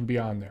Stallone can be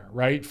on there,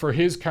 right? For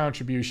his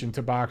contribution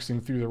to boxing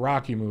through the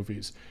Rocky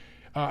movies.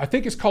 I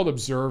think it's called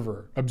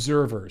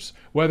observers.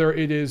 Whether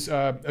it is,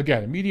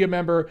 again, a media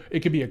member,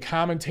 it could be a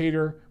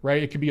commentator,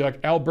 right? It could be like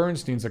Al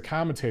Bernstein's a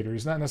commentator.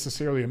 He's not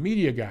necessarily a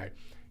media guy.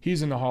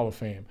 He's in the Hall of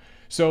Fame.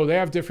 So they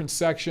have different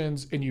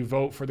sections and you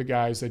vote for the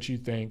guys that you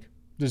think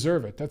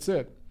deserve it. That's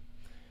it.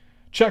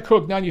 Check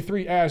Hook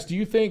 93 asks, do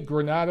you think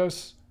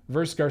Granados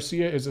versus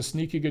Garcia is a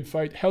sneaky good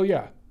fight? Hell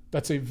yeah.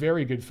 That's a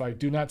very good fight.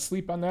 Do not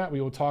sleep on that. We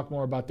will talk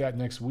more about that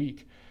next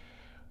week.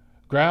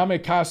 Graham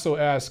Caso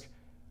asks,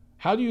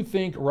 how do you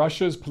think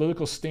Russia's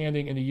political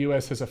standing in the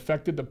U.S. has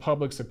affected the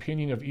public's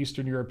opinion of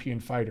Eastern European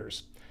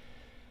fighters?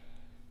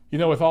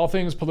 With all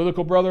things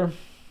political, brother,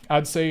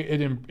 I'd say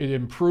it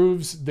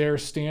improves their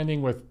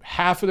standing with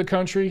half of the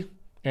country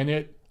and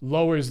it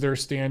lowers their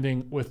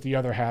standing with the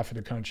other half of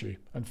the country.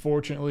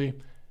 Unfortunately,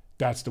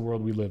 that's the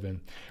world we live in.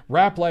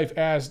 Rap Life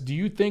asks, do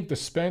you think the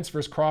Spence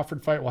versus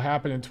Crawford fight will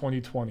happen in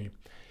 2020?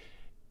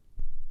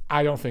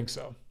 I don't think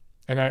so.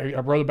 And I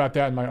wrote about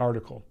that in my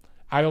article.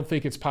 I don't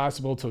think it's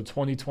possible till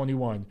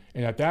 2021.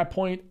 And at that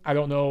point, I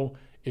don't know.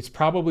 It's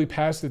probably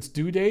past its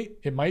due date.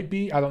 It might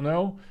be. I don't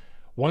know.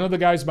 One of the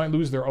guys might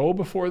lose their O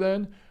before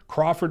then.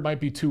 Crawford might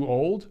be too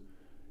old.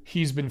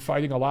 He's been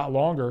fighting a lot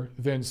longer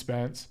than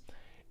Spence.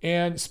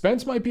 And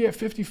Spence might be at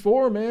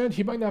 54, man.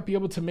 He might not be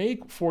able to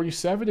make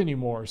 47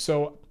 anymore.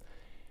 So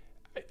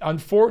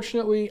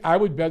unfortunately, I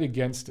would bet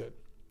against it.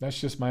 That's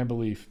just my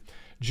belief.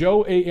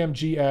 Joe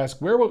AMG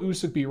asks, where will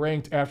Usyk be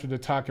ranked after the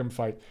Takam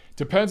fight?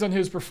 Depends on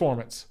his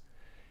performance.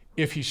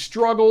 If he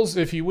struggles,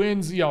 if he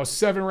wins,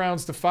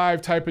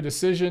 7-5 type of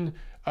decision,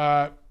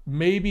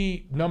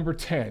 maybe number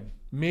 10,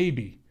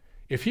 maybe.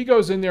 If he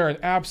goes in there and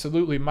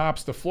absolutely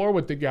mops the floor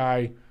with the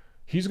guy,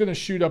 he's going to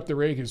shoot up the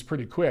rankings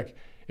pretty quick.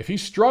 If he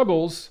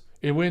struggles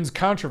and wins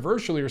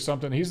controversially or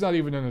something, he's not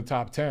even in the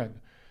top 10.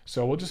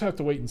 So we'll just have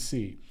to wait and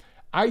see.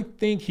 I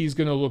think he's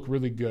going to look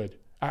really good.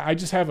 I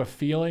just have a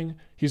feeling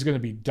he's going to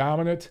be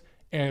dominant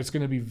and it's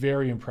going to be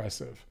very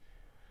impressive.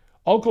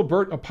 Uncle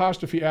Bert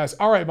apostrophe asks,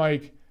 all right,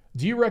 Mike,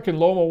 do you reckon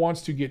Loma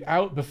wants to get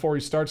out before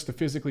he starts to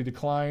physically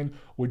decline?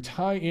 Would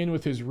tie in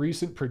with his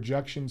recent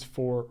projections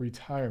for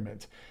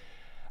retirement.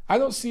 I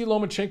don't see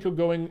Lomachenko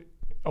going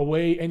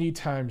away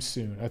anytime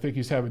soon. I think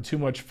he's having too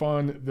much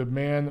fun. The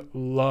man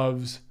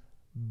loves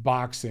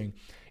boxing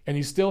and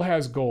he still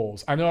has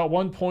goals. I know at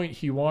one point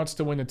he wants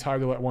to win the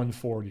title at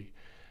 140.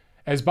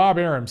 As Bob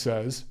Arum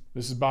says,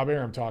 this is Bob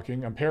Arum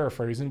talking, I'm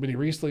paraphrasing, but he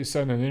recently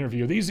said in an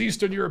interview, these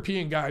Eastern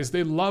European guys,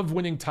 they love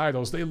winning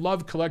titles. They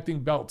love collecting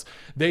belts.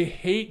 They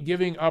hate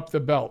giving up the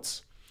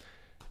belts.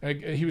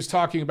 And he was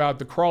talking about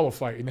the Crawler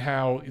fight and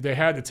how they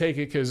had to take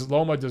it because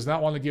Loma does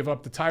not want to give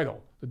up the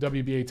title, the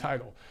WBA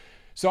title.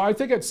 So I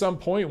think at some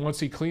point,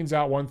 once he cleans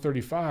out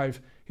 135,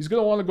 he's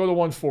going to want to go to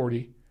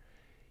 140.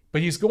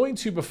 But he's going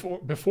to,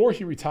 before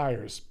he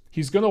retires,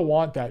 he's going to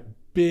want that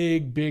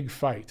big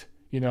fight,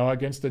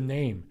 against a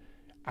name.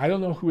 I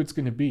don't know who it's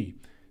going to be.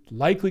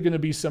 Likely going to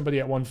be somebody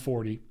at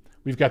 140.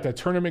 We've got that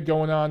tournament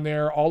going on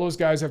there. All those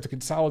guys have to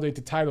consolidate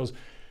the titles.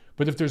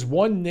 But if there's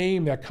one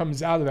name that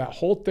comes out of that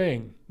whole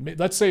thing,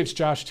 let's say it's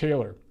Josh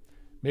Taylor.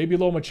 Maybe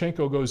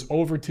Lomachenko goes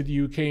over to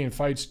the UK and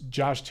fights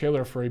Josh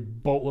Taylor for a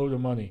boatload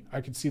of money. I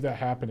can see that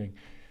happening.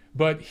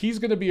 But he's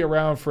going to be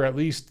around for at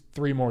least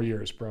 3 more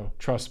years, bro.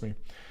 Trust me.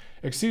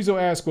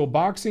 Exizo asks, will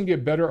boxing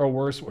get better or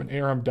worse when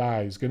Arum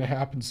dies? Going to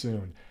happen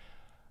soon.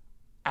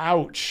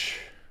 Ouch.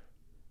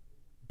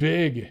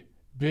 Big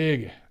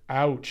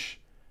ouch.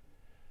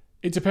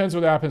 It depends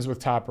what happens with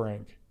Top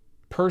Rank.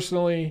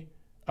 Personally,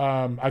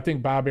 I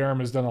think Bob Arum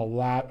has done a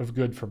lot of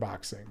good for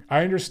boxing.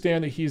 I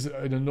understand that he's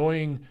an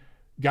annoying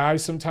guy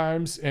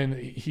sometimes, and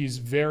he's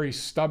very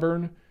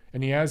stubborn,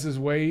 and he has his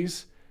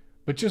ways.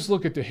 But just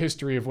look at the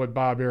history of what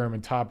Bob Arum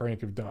and Top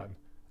Rank have done.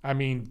 I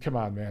mean, come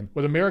on, man.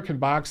 Would American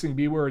boxing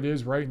be where it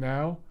is right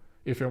now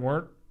if it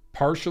weren't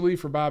partially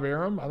for Bob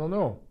Arum? I don't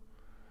know.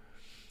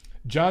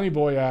 Johnny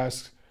Boy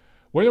asks,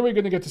 when are we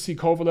going to get to see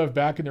Kovalev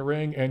back in the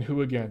ring and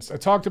who against? I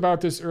talked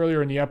about this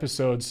earlier in the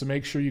episode, so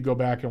make sure you go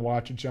back and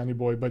watch it, Johnny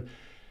Boy. But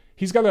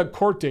he's got a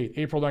court date,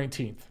 April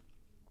 19th.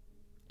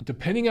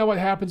 Depending on what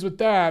happens with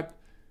that,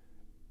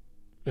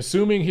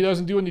 assuming he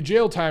doesn't do any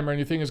jail time or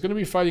anything, is going to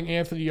be fighting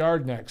Anthony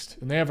Yard next.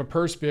 And they have a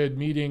purse bid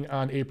meeting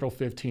on April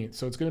 15th.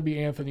 So it's going to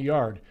be Anthony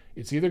Yard.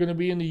 It's either going to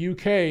be in the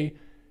UK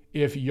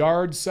if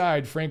Yard's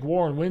side, Frank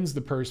Warren, wins the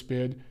purse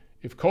bid.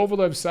 If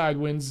Kovalev's side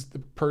wins the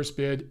purse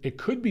bid, it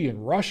could be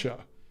in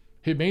Russia.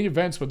 His main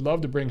events would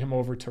love to bring him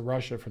over to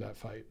Russia for that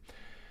fight.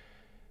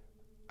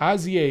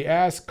 Azier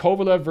asks,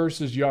 Kovalev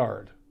versus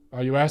Yard.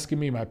 Are you asking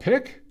me my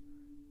pick?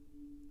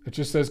 It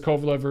just says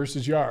Kovalev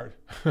versus Yard.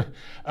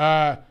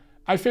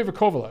 I favor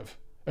Kovalev.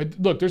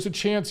 Look, there's a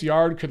chance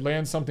Yard could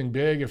land something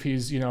big if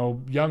he's,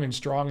 young and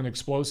strong and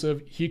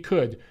explosive. He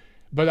could.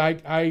 But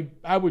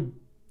I would,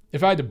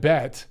 if I had to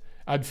bet,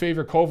 I'd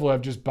favor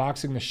Kovalev just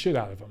boxing the shit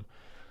out of him.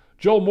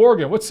 Joel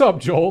Morgan. What's up,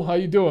 Joel? How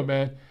you doing,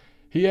 man?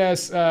 He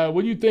asks,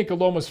 what do you think of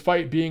Loma's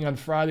fight being on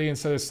Friday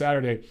instead of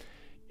Saturday?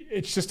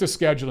 It's just a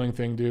scheduling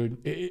thing, dude.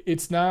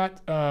 It's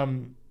not...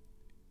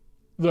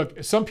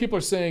 Look, some people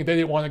are saying they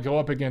didn't want to go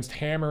up against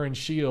Hammer and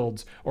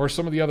Shields or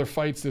some of the other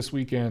fights this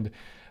weekend.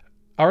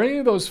 Are any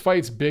of those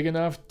fights big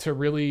enough to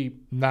really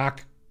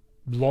knock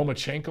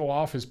Lomachenko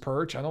off his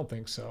perch? I don't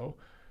think so.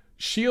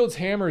 Shields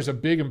Hammer is a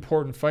big,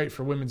 important fight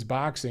for women's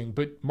boxing,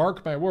 but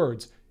mark my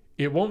words,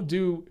 it won't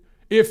do...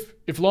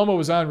 If Loma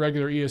was on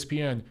regular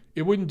ESPN,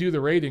 it wouldn't do the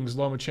ratings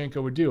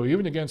Lomachenko would do,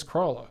 even against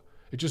Krala.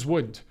 It just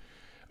wouldn't.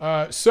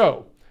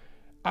 So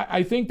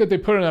I think that they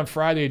put it on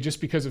Friday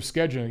just because of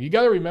scheduling. You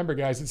got to remember,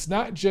 guys, it's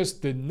not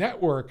just the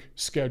network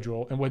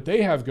schedule and what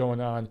they have going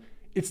on.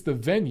 It's the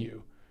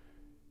venue.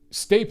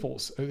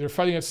 Staples. They're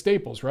fighting at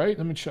Staples, right?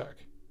 Let me check.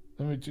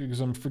 Because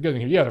I'm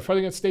forgetting here. Yeah, they're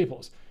fighting at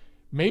Staples.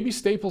 Maybe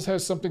Staples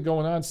has something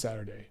going on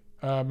Saturday.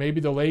 Maybe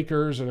the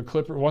Lakers or the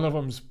Clippers, one of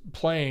them's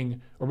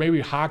playing, or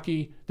maybe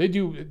hockey.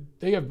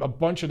 They have a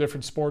bunch of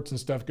different sports and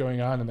stuff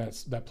going on in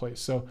that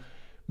place. So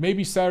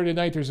maybe Saturday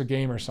night there's a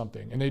game or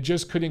something, and they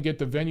just couldn't get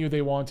the venue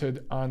they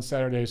wanted on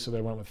Saturday, so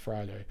they went with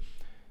Friday.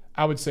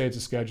 I would say it's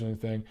a scheduling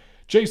thing.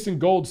 Jason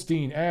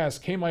Goldstein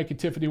asks, hey, Mike and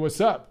Tiffany,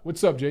 what's up?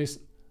 What's up,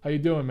 Jason? How you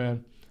doing,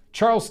 man?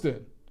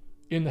 Charleston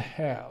in the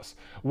house.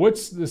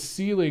 What's the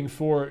ceiling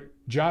for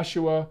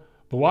Joshua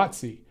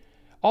Buatsi?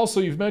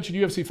 Also, you've mentioned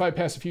UFC Fight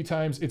Pass a few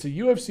times. It's a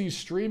UFC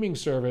streaming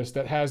service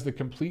that has the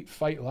complete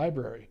fight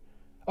library.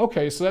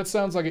 Okay, so that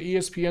sounds like an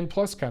ESPN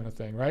Plus kind of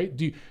thing, right?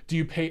 Do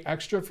you pay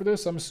extra for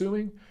this, I'm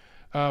assuming?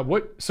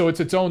 So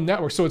it's its own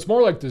network. So it's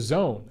more like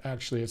DAZN,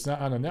 actually. It's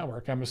not on a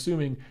network. I'm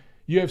assuming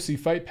UFC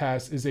Fight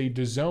Pass is a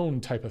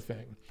DAZN type of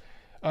thing.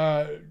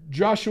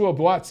 Joshua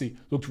Buatsi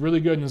looked really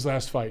good in his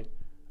last fight.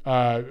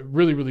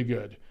 Really, really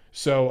good.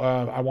 So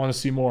I want to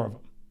see more of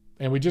him.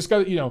 And we just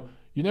got to,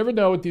 you never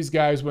know with these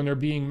guys when they're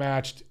being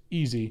matched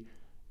easy.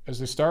 As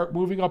they start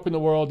moving up in the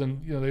world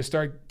and they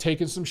start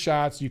taking some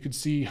shots, you can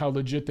see how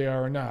legit they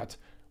are or not.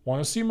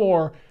 Want to see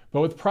more,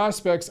 but with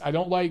prospects, I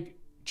don't like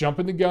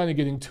jumping the gun and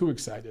getting too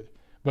excited.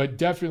 But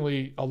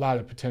definitely a lot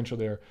of potential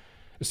there.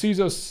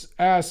 Acezo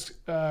asks,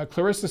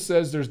 Clarissa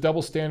says there's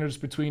double standards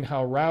between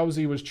how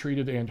Rousey was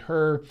treated and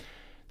her.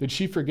 Did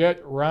she forget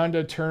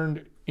Ronda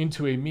turned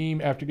into a meme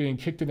after getting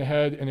kicked in the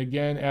head and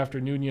again after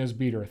Nunez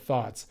beat her?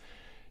 Thoughts?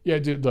 Yeah,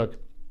 dude, look.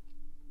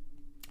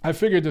 I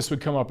figured this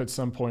would come up at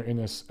some point in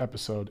this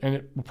episode, and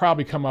it will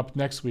probably come up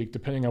next week,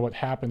 depending on what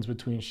happens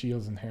between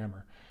Shields and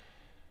Hammer.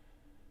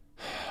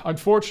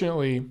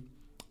 Unfortunately,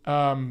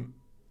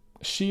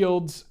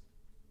 Shields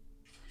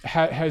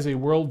has a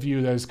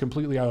worldview that is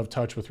completely out of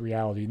touch with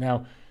reality.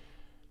 Now,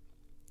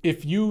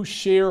 if you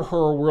share her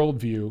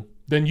worldview,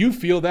 then you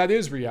feel that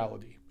is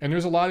reality. And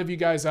there's a lot of you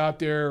guys out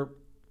there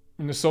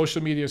in the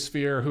social media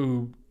sphere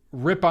who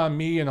rip on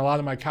me and a lot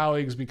of my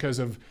colleagues because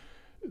of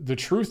the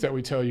truth that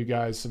we tell you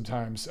guys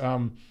sometimes.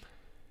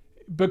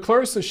 But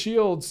Clarissa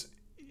Shields,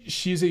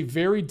 she's a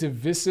very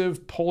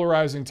divisive,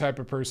 polarizing type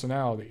of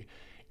personality.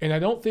 And I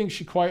don't think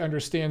she quite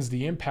understands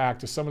the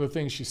impact of some of the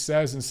things she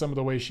says and some of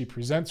the ways she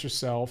presents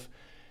herself.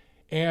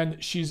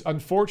 And she's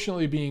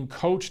unfortunately being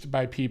coached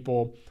by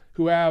people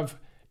who have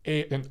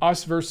an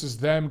us versus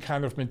them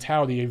kind of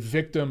mentality, a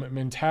victim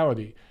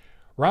mentality.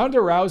 Ronda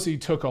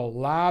Rousey took a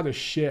lot of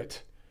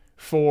shit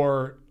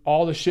for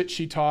all the shit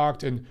she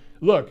talked. And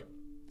look,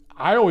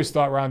 I always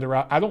thought Ronda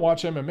Rousey, I don't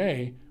watch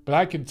MMA, but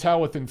I can tell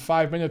within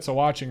 5 minutes of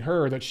watching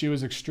her that she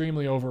was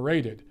extremely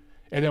overrated.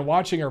 And then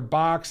watching her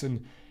box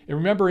and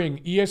remembering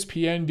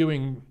ESPN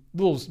doing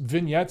little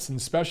vignettes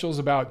and specials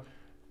about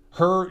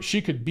her,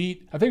 she could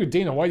beat, I think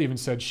Dana White even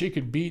said she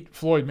could beat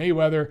Floyd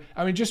Mayweather.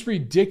 I mean, just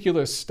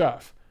ridiculous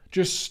stuff.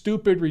 Just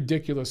stupid,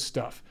 ridiculous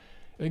stuff.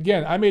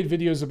 Again, I made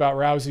videos about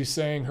Rousey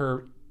saying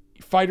her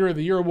Fighter of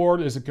the Year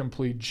award is a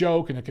complete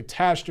joke and a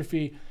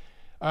catastrophe.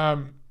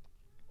 And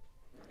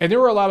there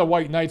were a lot of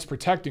white knights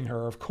protecting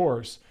her, of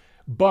course.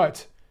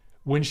 But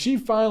when she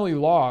finally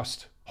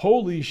lost,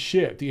 holy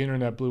shit, the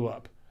internet blew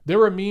up. There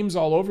were memes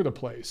all over the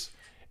place.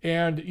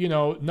 And,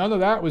 none of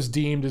that was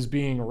deemed as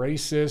being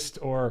racist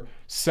or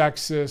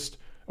sexist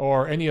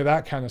or any of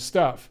that kind of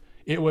stuff.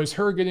 It was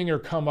her getting her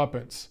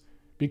comeuppance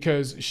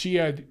because she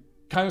had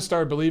kind of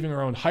started believing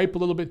her own hype a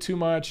little bit too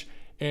much,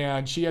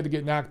 and she had to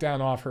get knocked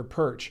down off her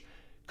perch.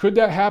 Could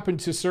that happen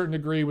to a certain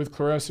degree with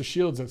Claressa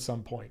Shields at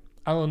some point?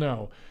 I don't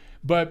know.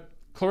 But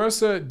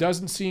Claressa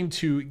doesn't seem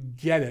to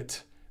get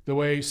it the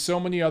way so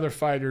many other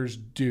fighters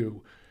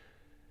do.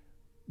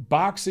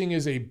 Boxing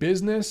is a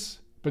business,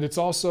 but it's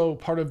also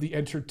part of the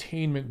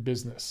entertainment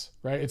business,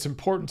 right? It's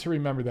important to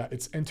remember that.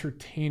 It's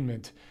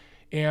entertainment.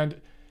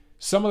 And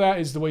some of that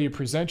is the way you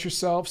present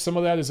yourself. Some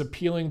of that is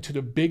appealing to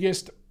the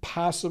biggest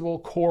possible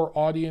core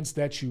audience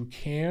that you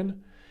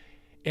can.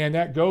 And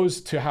that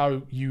goes to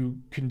how you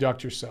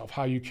conduct yourself,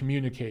 how you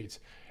communicate.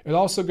 It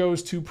also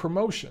goes to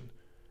promotion.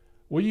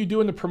 What are you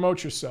doing to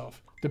promote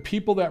yourself? The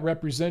people that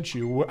represent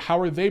you, how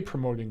are they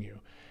promoting you?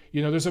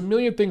 There's a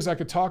million things I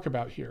could talk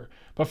about here.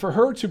 But for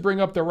her to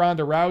bring up the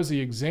Ronda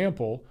Rousey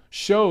example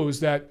shows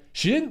that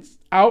she didn't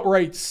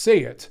outright say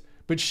it,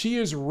 but she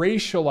is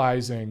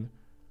racializing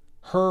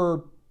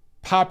her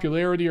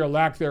popularity or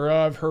lack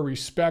thereof, her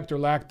respect or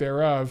lack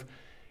thereof.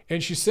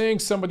 And she's saying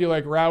somebody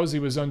like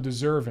Rousey was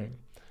undeserving,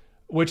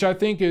 which I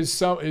think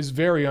is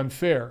very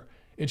unfair.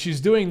 And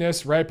she's doing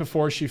this right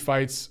before she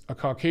fights a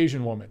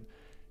Caucasian woman.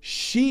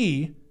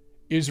 She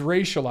is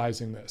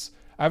racializing this.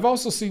 I've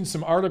also seen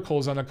some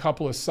articles on a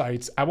couple of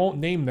sites. I won't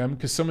name them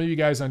because some of you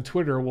guys on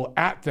Twitter will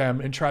at them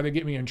and try to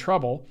get me in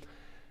trouble,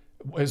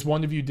 as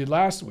one of you did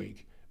last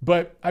week.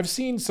 But I've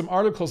seen some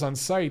articles on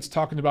sites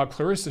talking about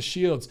Claressa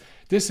Shields.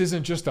 This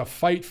isn't just a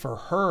fight for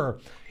her.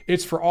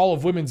 It's for all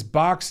of women's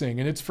boxing,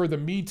 and it's for the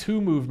Me Too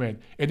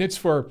movement, and it's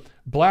for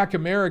Black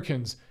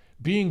Americans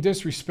being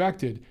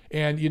disrespected,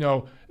 and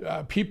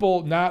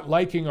people not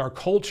liking our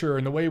culture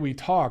and the way we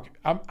talk.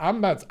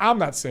 I'm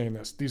not saying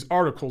this. These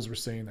articles were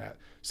saying that.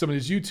 Some of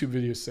these YouTube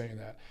videos saying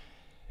that.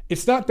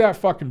 It's not that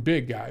fucking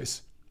big,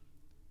 guys.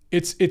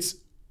 It's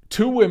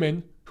two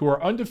women who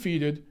are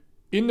undefeated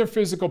in their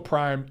physical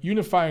prime,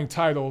 unifying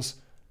titles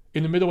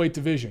in the middleweight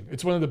division.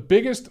 It's one of the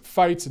biggest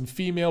fights in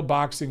female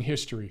boxing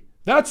history.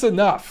 That's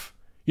enough.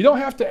 You don't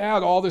have to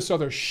add all this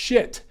other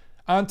shit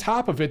on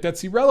top of it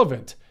that's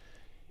irrelevant.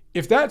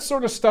 If that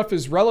sort of stuff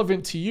is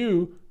relevant to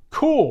you,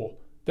 cool.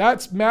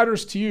 That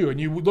matters to you. And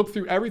you look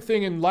through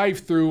everything in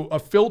life through a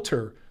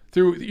filter,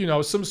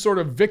 through, some sort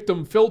of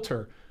victim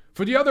filter.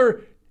 For the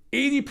other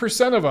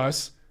 80% of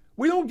us,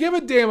 we don't give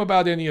a damn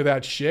about any of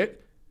that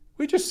shit.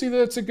 We just see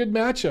that it's a good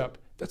matchup.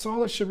 That's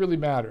all that should really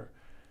matter.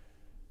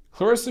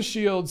 Claressa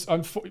Shields,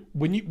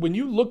 when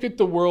you look at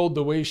the world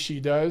the way she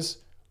does,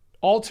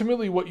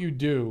 ultimately what you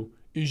do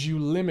is you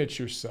limit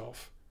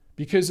yourself.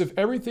 Because if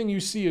everything you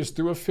see is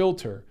through a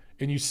filter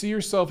and you see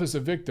yourself as a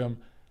victim,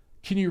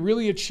 can you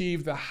really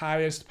achieve the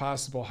highest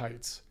possible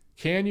heights?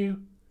 Can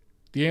you?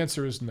 The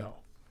answer is no.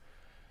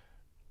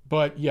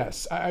 But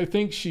yes, I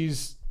think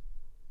she's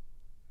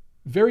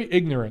very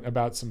ignorant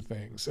about some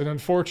things. And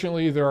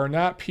unfortunately, there are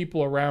not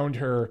people around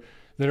her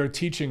that are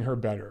teaching her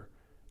better.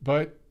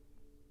 But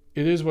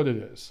it is what it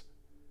is.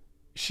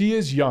 She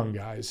is young,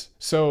 guys.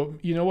 So,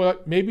 you know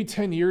what? Maybe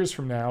 10 years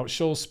from now,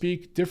 she'll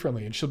speak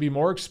differently and she'll be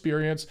more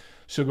experienced.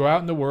 She'll go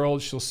out in the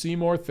world. She'll see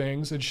more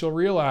things and she'll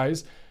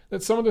realize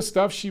that some of the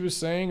stuff she was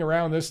saying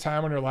around this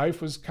time in her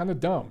life was kind of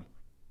dumb.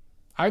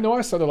 I know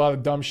I said a lot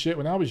of dumb shit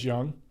when I was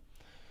young.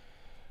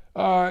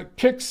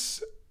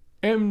 Kicks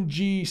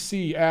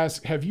MGC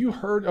asks, have you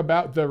heard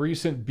about the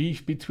recent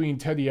beef between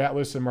Teddy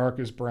Atlas and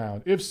Marcus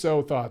Brown? If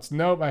so, thoughts?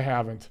 Nope, I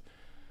haven't.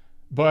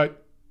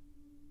 But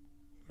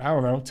I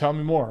don't know. Tell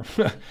me more.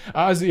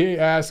 Ozzy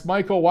asks,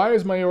 Michael, why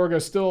is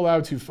Mayorga still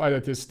allowed to fight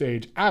at this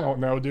stage? I don't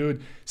know,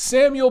 dude.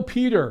 Samuel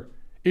Peter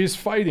is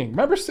fighting.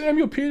 Remember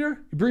Samuel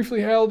Peter? He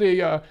briefly held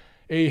a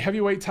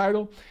heavyweight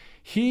title.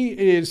 He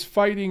is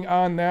fighting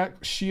on that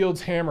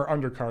Shields Hammer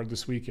undercard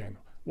this weekend.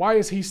 Why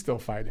is he still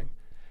fighting?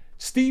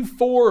 Steve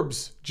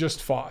Forbes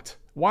just fought.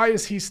 Why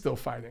is he still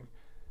fighting?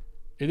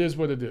 It is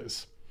what it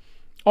is.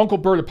 Uncle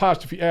Bert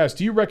apostrophe asks,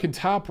 do you reckon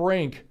Top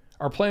Rank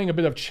are playing a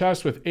bit of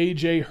chess with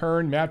AJ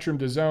Hearn, Matchroom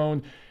DAZN,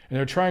 and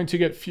they're trying to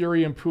get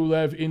Fury and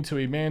Pulev into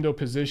a Mando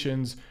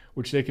positions,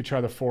 which they could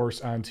try to force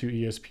onto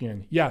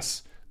ESPN?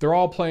 Yes, they're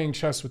all playing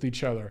chess with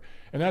each other.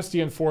 And that's the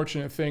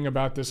unfortunate thing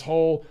about this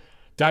whole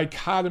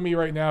dichotomy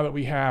right now that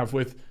we have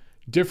with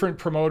different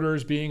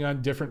promoters being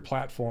on different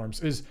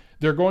platforms, is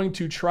they're going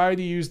to try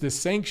to use the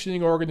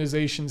sanctioning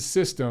organization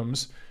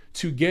systems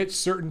to get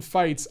certain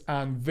fights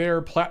on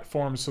their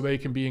platforms so they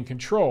can be in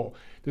control.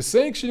 The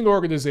sanctioning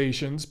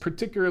organizations,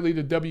 particularly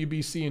the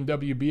WBC and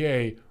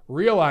WBA,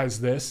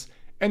 realize this,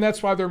 and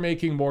that's why they're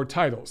making more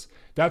titles.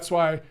 That's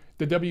why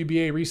the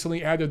WBA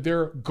recently added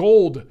their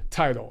gold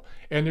title.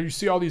 And you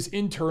see all these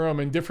interim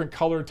and different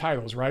color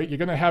titles, right? You're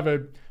going to have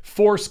a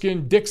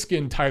foreskin,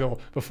 dickskin title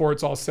before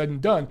it's all said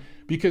and done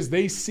because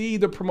they see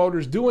the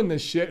promoters doing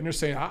this shit and they're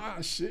saying,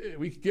 shit,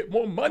 we could get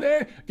more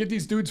money, get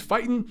these dudes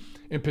fighting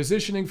and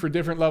positioning for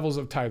different levels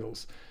of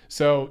titles.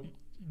 So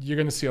you're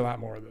going to see a lot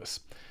more of this.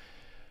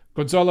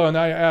 Gonzalo and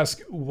I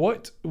ask,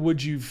 what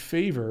would you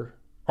favor,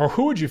 or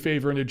who would you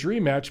favor in a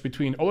dream match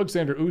between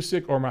Alexander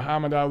Usyk or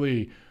Muhammad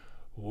Ali?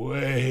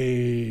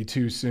 Way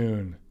too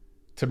soon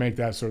to make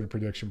that sort of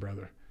prediction,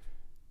 brother.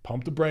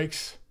 Pump the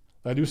brakes.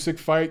 Let Usyk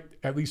fight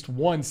at least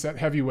once at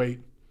heavyweight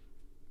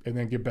and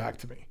then get back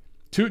to me.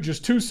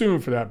 Just too soon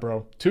for that,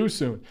 bro. Too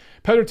soon.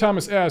 Peter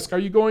Thomas asks, are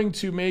you going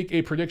to make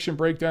a prediction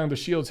breakdown of the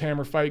Shields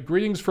Hammer fight?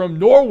 Greetings from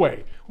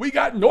Norway. We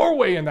got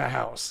Norway in the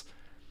house.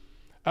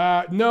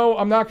 No,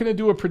 I'm not going to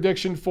do a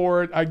prediction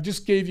for it. I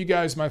just gave you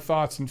guys my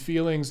thoughts and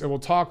feelings, and we'll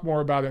talk more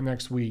about it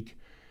next week.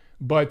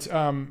 But,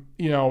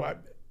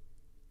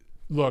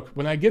 look,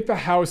 when I get the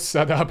house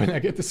set up and I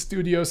get the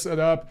studio set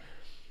up,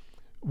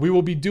 I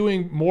will be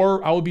doing more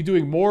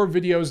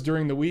videos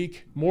during the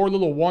week, more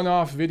little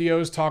one-off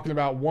videos talking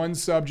about one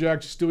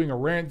subject, just doing a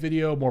rant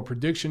video, more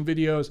prediction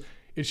videos.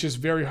 It's just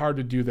very hard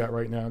to do that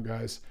right now,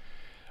 guys.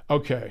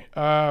 Okay.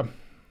 All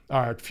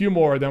right, a few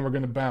more, then we're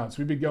going to bounce.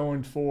 We've been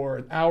going for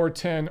an hour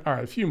 10. All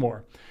right, a few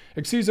more.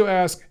 Exizo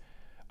asks,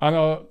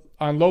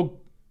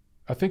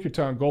 I think you're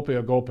talking Golpe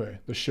a Golpe,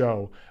 the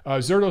show.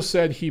 Zerto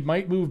said he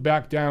might move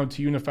back down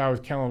to unify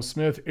with Callum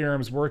Smith.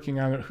 Aram's working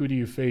on it. Who do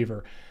you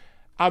favor?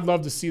 I'd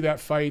love to see that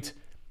fight.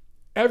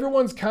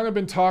 Everyone's kind of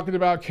been talking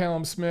about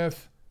Callum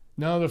Smith.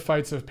 None of the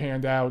fights have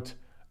panned out.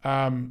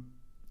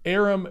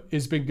 Aram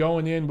has been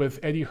going in with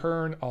Eddie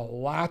Hearn a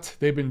lot.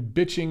 They've been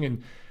bitching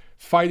and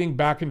fighting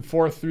back and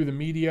forth through the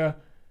media.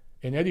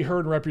 And Eddie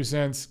Hearn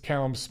represents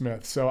Callum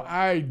Smith. So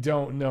I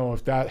don't know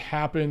if that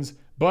happens.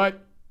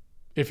 But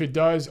if it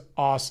does,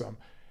 awesome.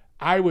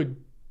 I would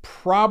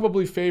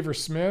probably favor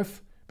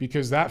Smith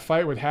because that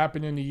fight would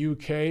happen in the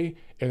UK,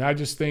 and I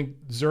just think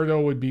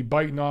Zerto would be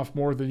biting off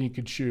more than he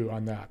could chew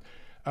on that.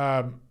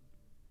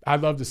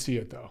 I'd love to see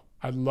it, though.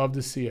 I'd love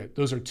to see it.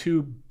 Those are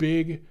two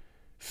big,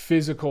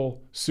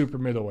 physical super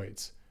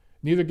middleweights.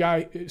 Neither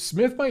guy,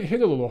 Smith might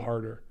hit a little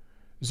harder.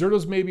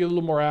 Zerto's maybe a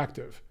little more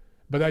active.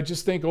 But I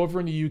just think over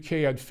in the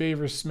UK, I'd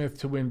favor Smith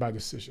to win by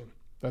decision.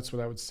 That's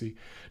what I would see.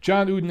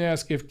 John Uden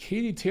asks, if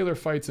Katie Taylor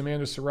fights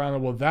Amanda Serrano,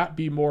 will that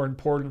be more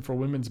important for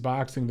women's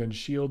boxing than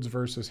Shields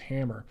versus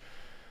Hammer?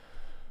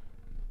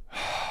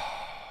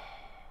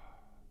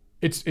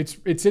 It's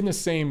in the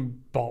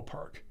same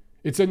ballpark.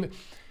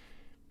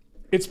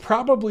 It's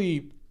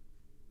probably,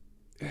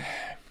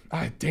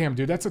 damn,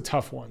 dude, that's a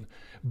tough one.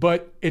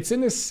 But it's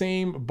in the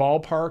same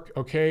ballpark,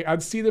 okay?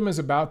 I'd see them as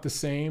about the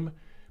same.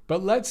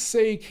 But let's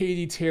say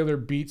Katie Taylor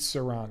beats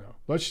Serrano.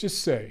 Let's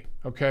just say,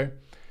 okay?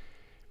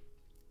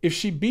 If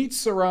she beats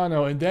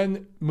Serrano and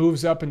then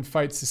moves up and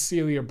fights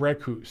Cecilia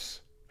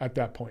Brækhus at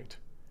that point,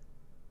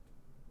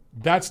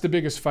 that's the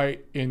biggest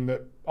fight in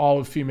all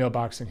of female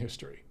boxing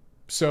history.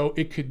 So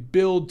it could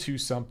build to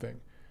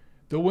something.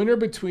 The winner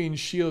between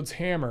Shields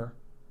Hammer,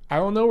 I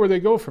don't know where they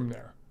go from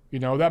there. You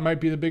know, that might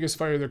be the biggest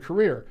fight of their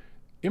career.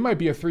 It might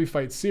be a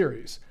 3-fight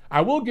series.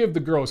 I will give the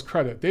girls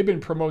credit. They've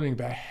been promoting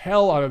the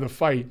hell out of the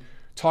fight,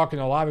 talking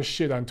a lot of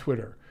shit on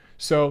Twitter.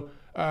 So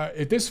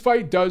if this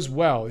fight does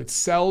well, it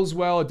sells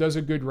well, it does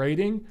a good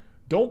rating,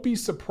 don't be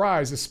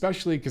surprised,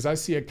 especially because I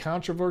see a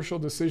controversial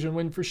decision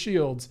win for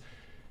Shields,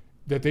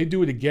 that they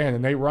do it again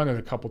and they run it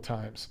a couple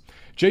times.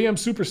 JM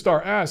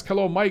Superstar asks,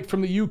 hello, Mike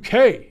from the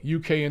UK.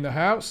 UK in the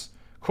house.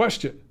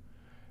 Question.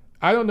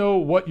 I don't know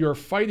what your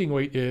fighting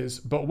weight is,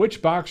 but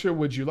which boxer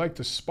would you like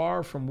to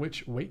spar from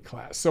which weight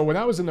class? So when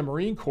I was in the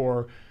Marine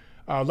Corps,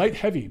 light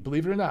heavy,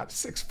 believe it or not,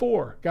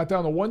 6'4", got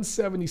down to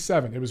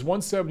 177. It was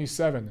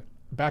 177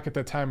 back at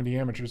that time in the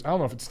amateurs. I don't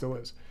know if it still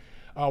is.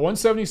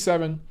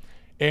 177,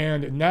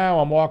 and now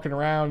I'm walking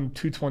around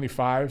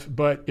 225.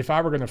 But if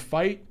I were going to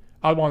fight,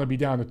 I'd want to be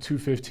down to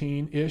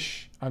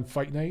 215-ish on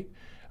fight night.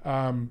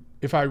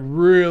 If I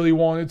really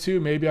wanted to,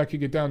 maybe I could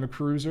get down to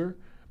cruiser.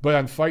 But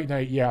on fight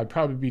night, yeah, I'd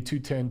probably be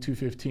 210,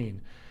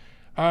 215.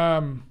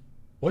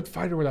 What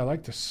fighter would I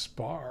like to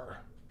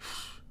spar?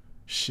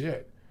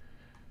 Shit.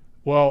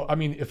 Well, I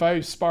mean, if I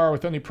spar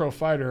with any pro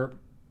fighter,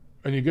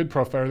 any good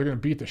pro fighter, they're going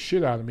to beat the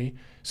shit out of me.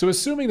 So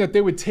assuming that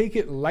they would take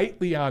it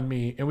lightly on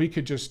me and we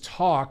could just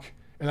talk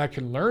and I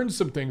can learn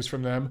some things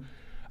from them.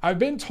 I've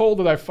been told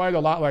that I fight a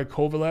lot like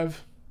Kovalev.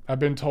 I've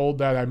been told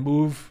that I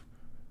move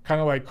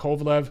kind of like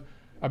Kovalev.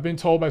 I've been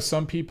told by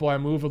some people I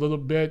move a little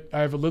bit. I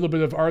have a little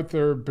bit of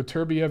Arthur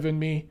Beterbiev in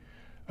me.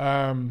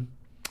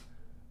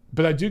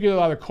 But I do get a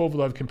lot of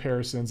Kovalev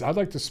comparisons. I'd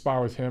like to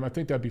spar with him. I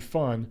think that'd be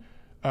fun.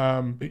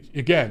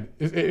 Again,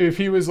 if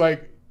he was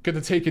like going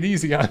to take it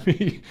easy on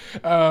me,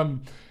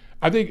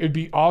 I think it'd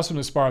be awesome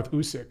to spar with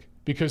Usyk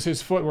because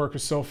his footwork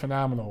is so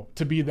phenomenal.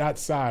 To be that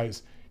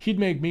size, he'd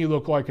make me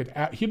look like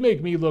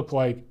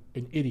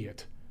an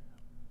idiot,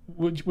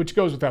 which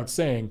goes without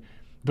saying.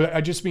 But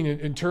I just mean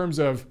in terms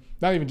of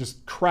not even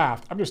just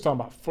craft. I'm just talking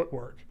about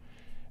footwork.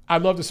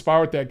 I'd love to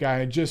spar with that guy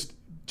and just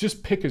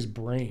pick his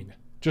brain.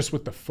 just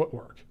with the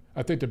footwork.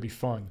 I think that'd be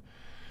fun.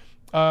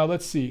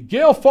 Let's see.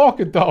 Gail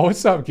Falkenthal.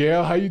 What's up,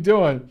 Gail? How you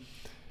doing?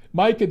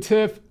 Mike and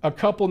Tiff, a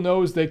couple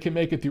knows they can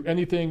make it through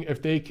anything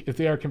if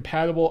they are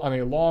compatible on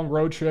a long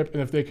road trip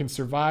and if they can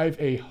survive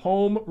a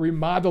home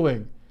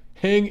remodeling.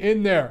 Hang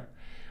in there.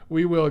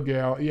 We will,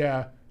 Gail.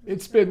 Yeah,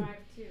 it's been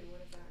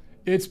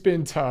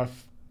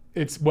tough.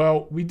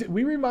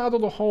 We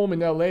remodeled a home in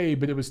LA,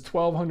 but it was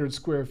 1,200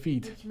 square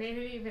feet. Which made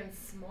it even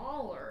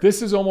smaller.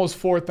 This is almost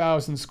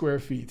 4,000 square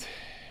feet,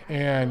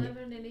 and live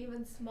in an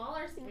even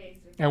smaller space.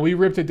 And we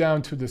ripped it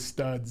down to the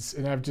studs,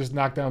 and I've just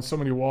knocked down so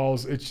many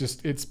walls.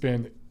 It's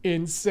been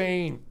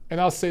insane.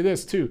 And I'll say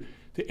this too: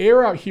 the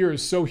air out here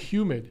is so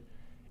humid,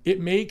 it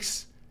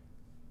makes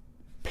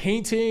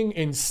painting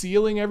and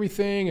sealing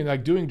everything and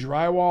like doing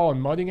drywall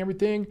and mudding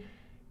everything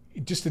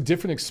just a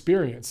different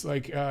experience.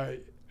 Like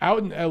out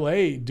in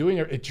LA, doing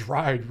it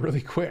dried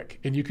really quick,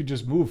 and you could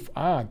just move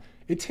on.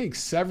 It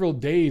takes several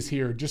days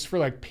here just for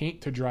like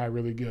paint to dry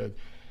really good.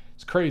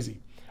 It's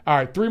crazy. All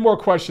right, 3 more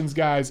questions,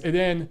 guys, and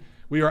then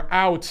we are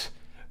out.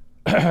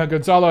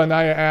 Gonzalo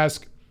Anaya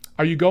asked,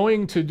 are you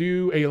going to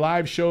do a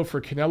live show for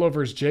Canelo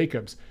versus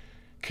Jacobs?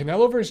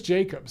 Canelo versus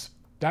Jacobs,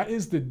 that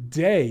is the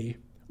day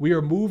we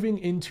are moving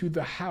into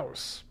the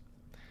house.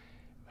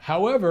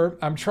 However,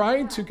 I'm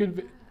trying to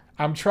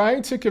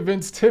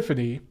convince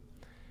Tiffany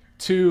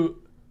to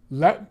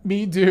let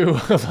me do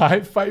a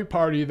live fight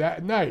party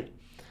that night.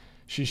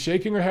 She's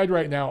shaking her head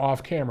right now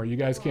off camera. You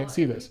guys can't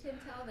see this. You can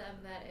tell them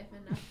that if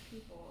enough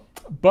people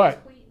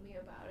But tweet me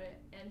about it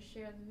and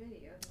share the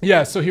video.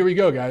 yeah, so here we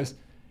go, guys.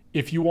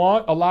 If you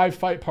want a live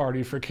fight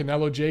party for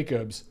Canelo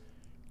Jacobs,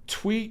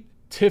 tweet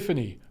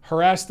Tiffany,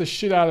 harass the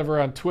shit out of her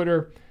on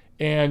Twitter,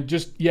 and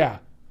just, yeah,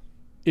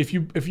 if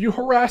you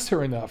harass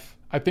her enough,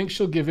 I think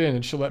she'll give in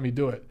and she'll let me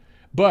do it.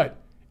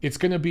 But it's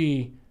going to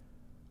be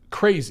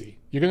crazy.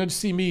 You're going to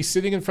see me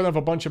sitting in front of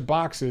a bunch of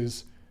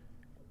boxes,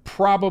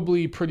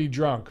 probably pretty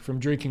drunk from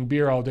drinking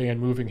beer all day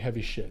and moving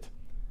heavy shit.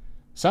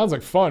 Sounds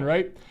like fun,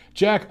 right?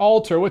 Jack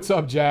Alter, what's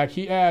up, Jack?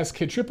 He asked,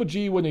 can Triple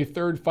G win a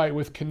third fight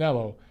with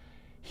Canelo?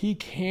 He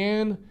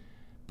can,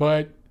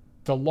 but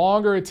the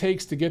longer it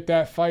takes to get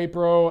that fight,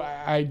 bro,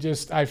 I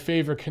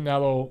favor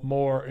Canelo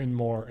more and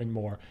more and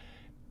more.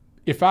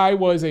 If I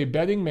was a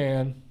betting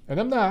man, and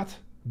I'm not,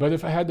 but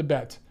if I had to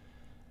bet,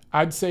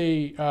 I'd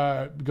say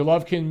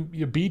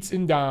Golovkin beats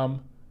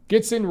Indam,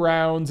 gets in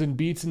rounds and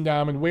beats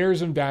Indam and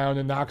wears him down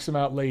and knocks him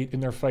out late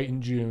in their fight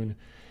in June,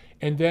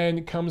 and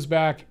then comes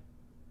back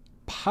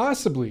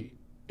possibly.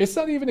 It's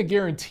not even a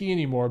guarantee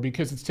anymore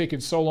because it's taken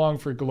so long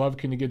for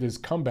Golovkin to get his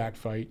comeback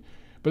fight.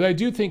 But I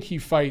do think he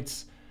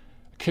fights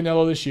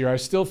Canelo this year. I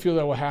still feel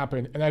that will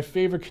happen, and I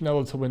favor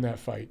Canelo to win that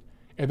fight.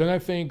 And then I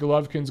think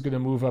Golovkin's going to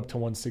move up to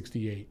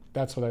 168.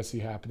 That's what I see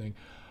happening.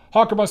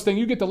 Hawker Mustang,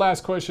 you get the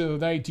last question of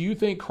the night. Do you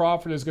think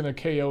Crawford is going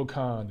to KO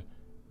Khan?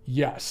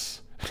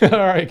 Yes. All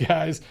right,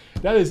 guys.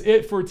 That is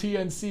it for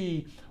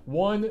TNC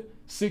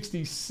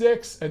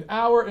 166, an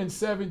hour and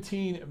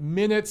 17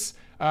 minutes.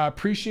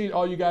 Appreciate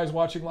all you guys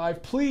watching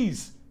live.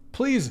 Please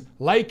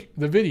like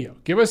the video.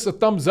 Give us a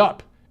thumbs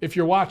up if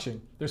you're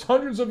watching. There's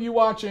hundreds of you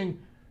watching.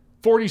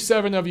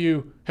 47 of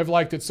you have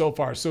liked it so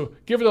far. So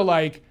give it a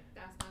like.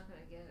 That's not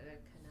going to get a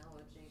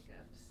Canelo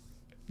Jacobs.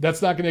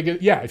 That's not going to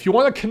get... Yeah, if you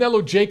want a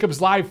Canelo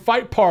Jacobs live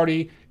fight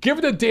party, give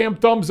it a damn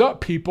thumbs up,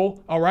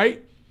 people. All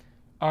right?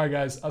 All right,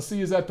 guys. I'll see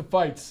you at the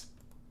fights.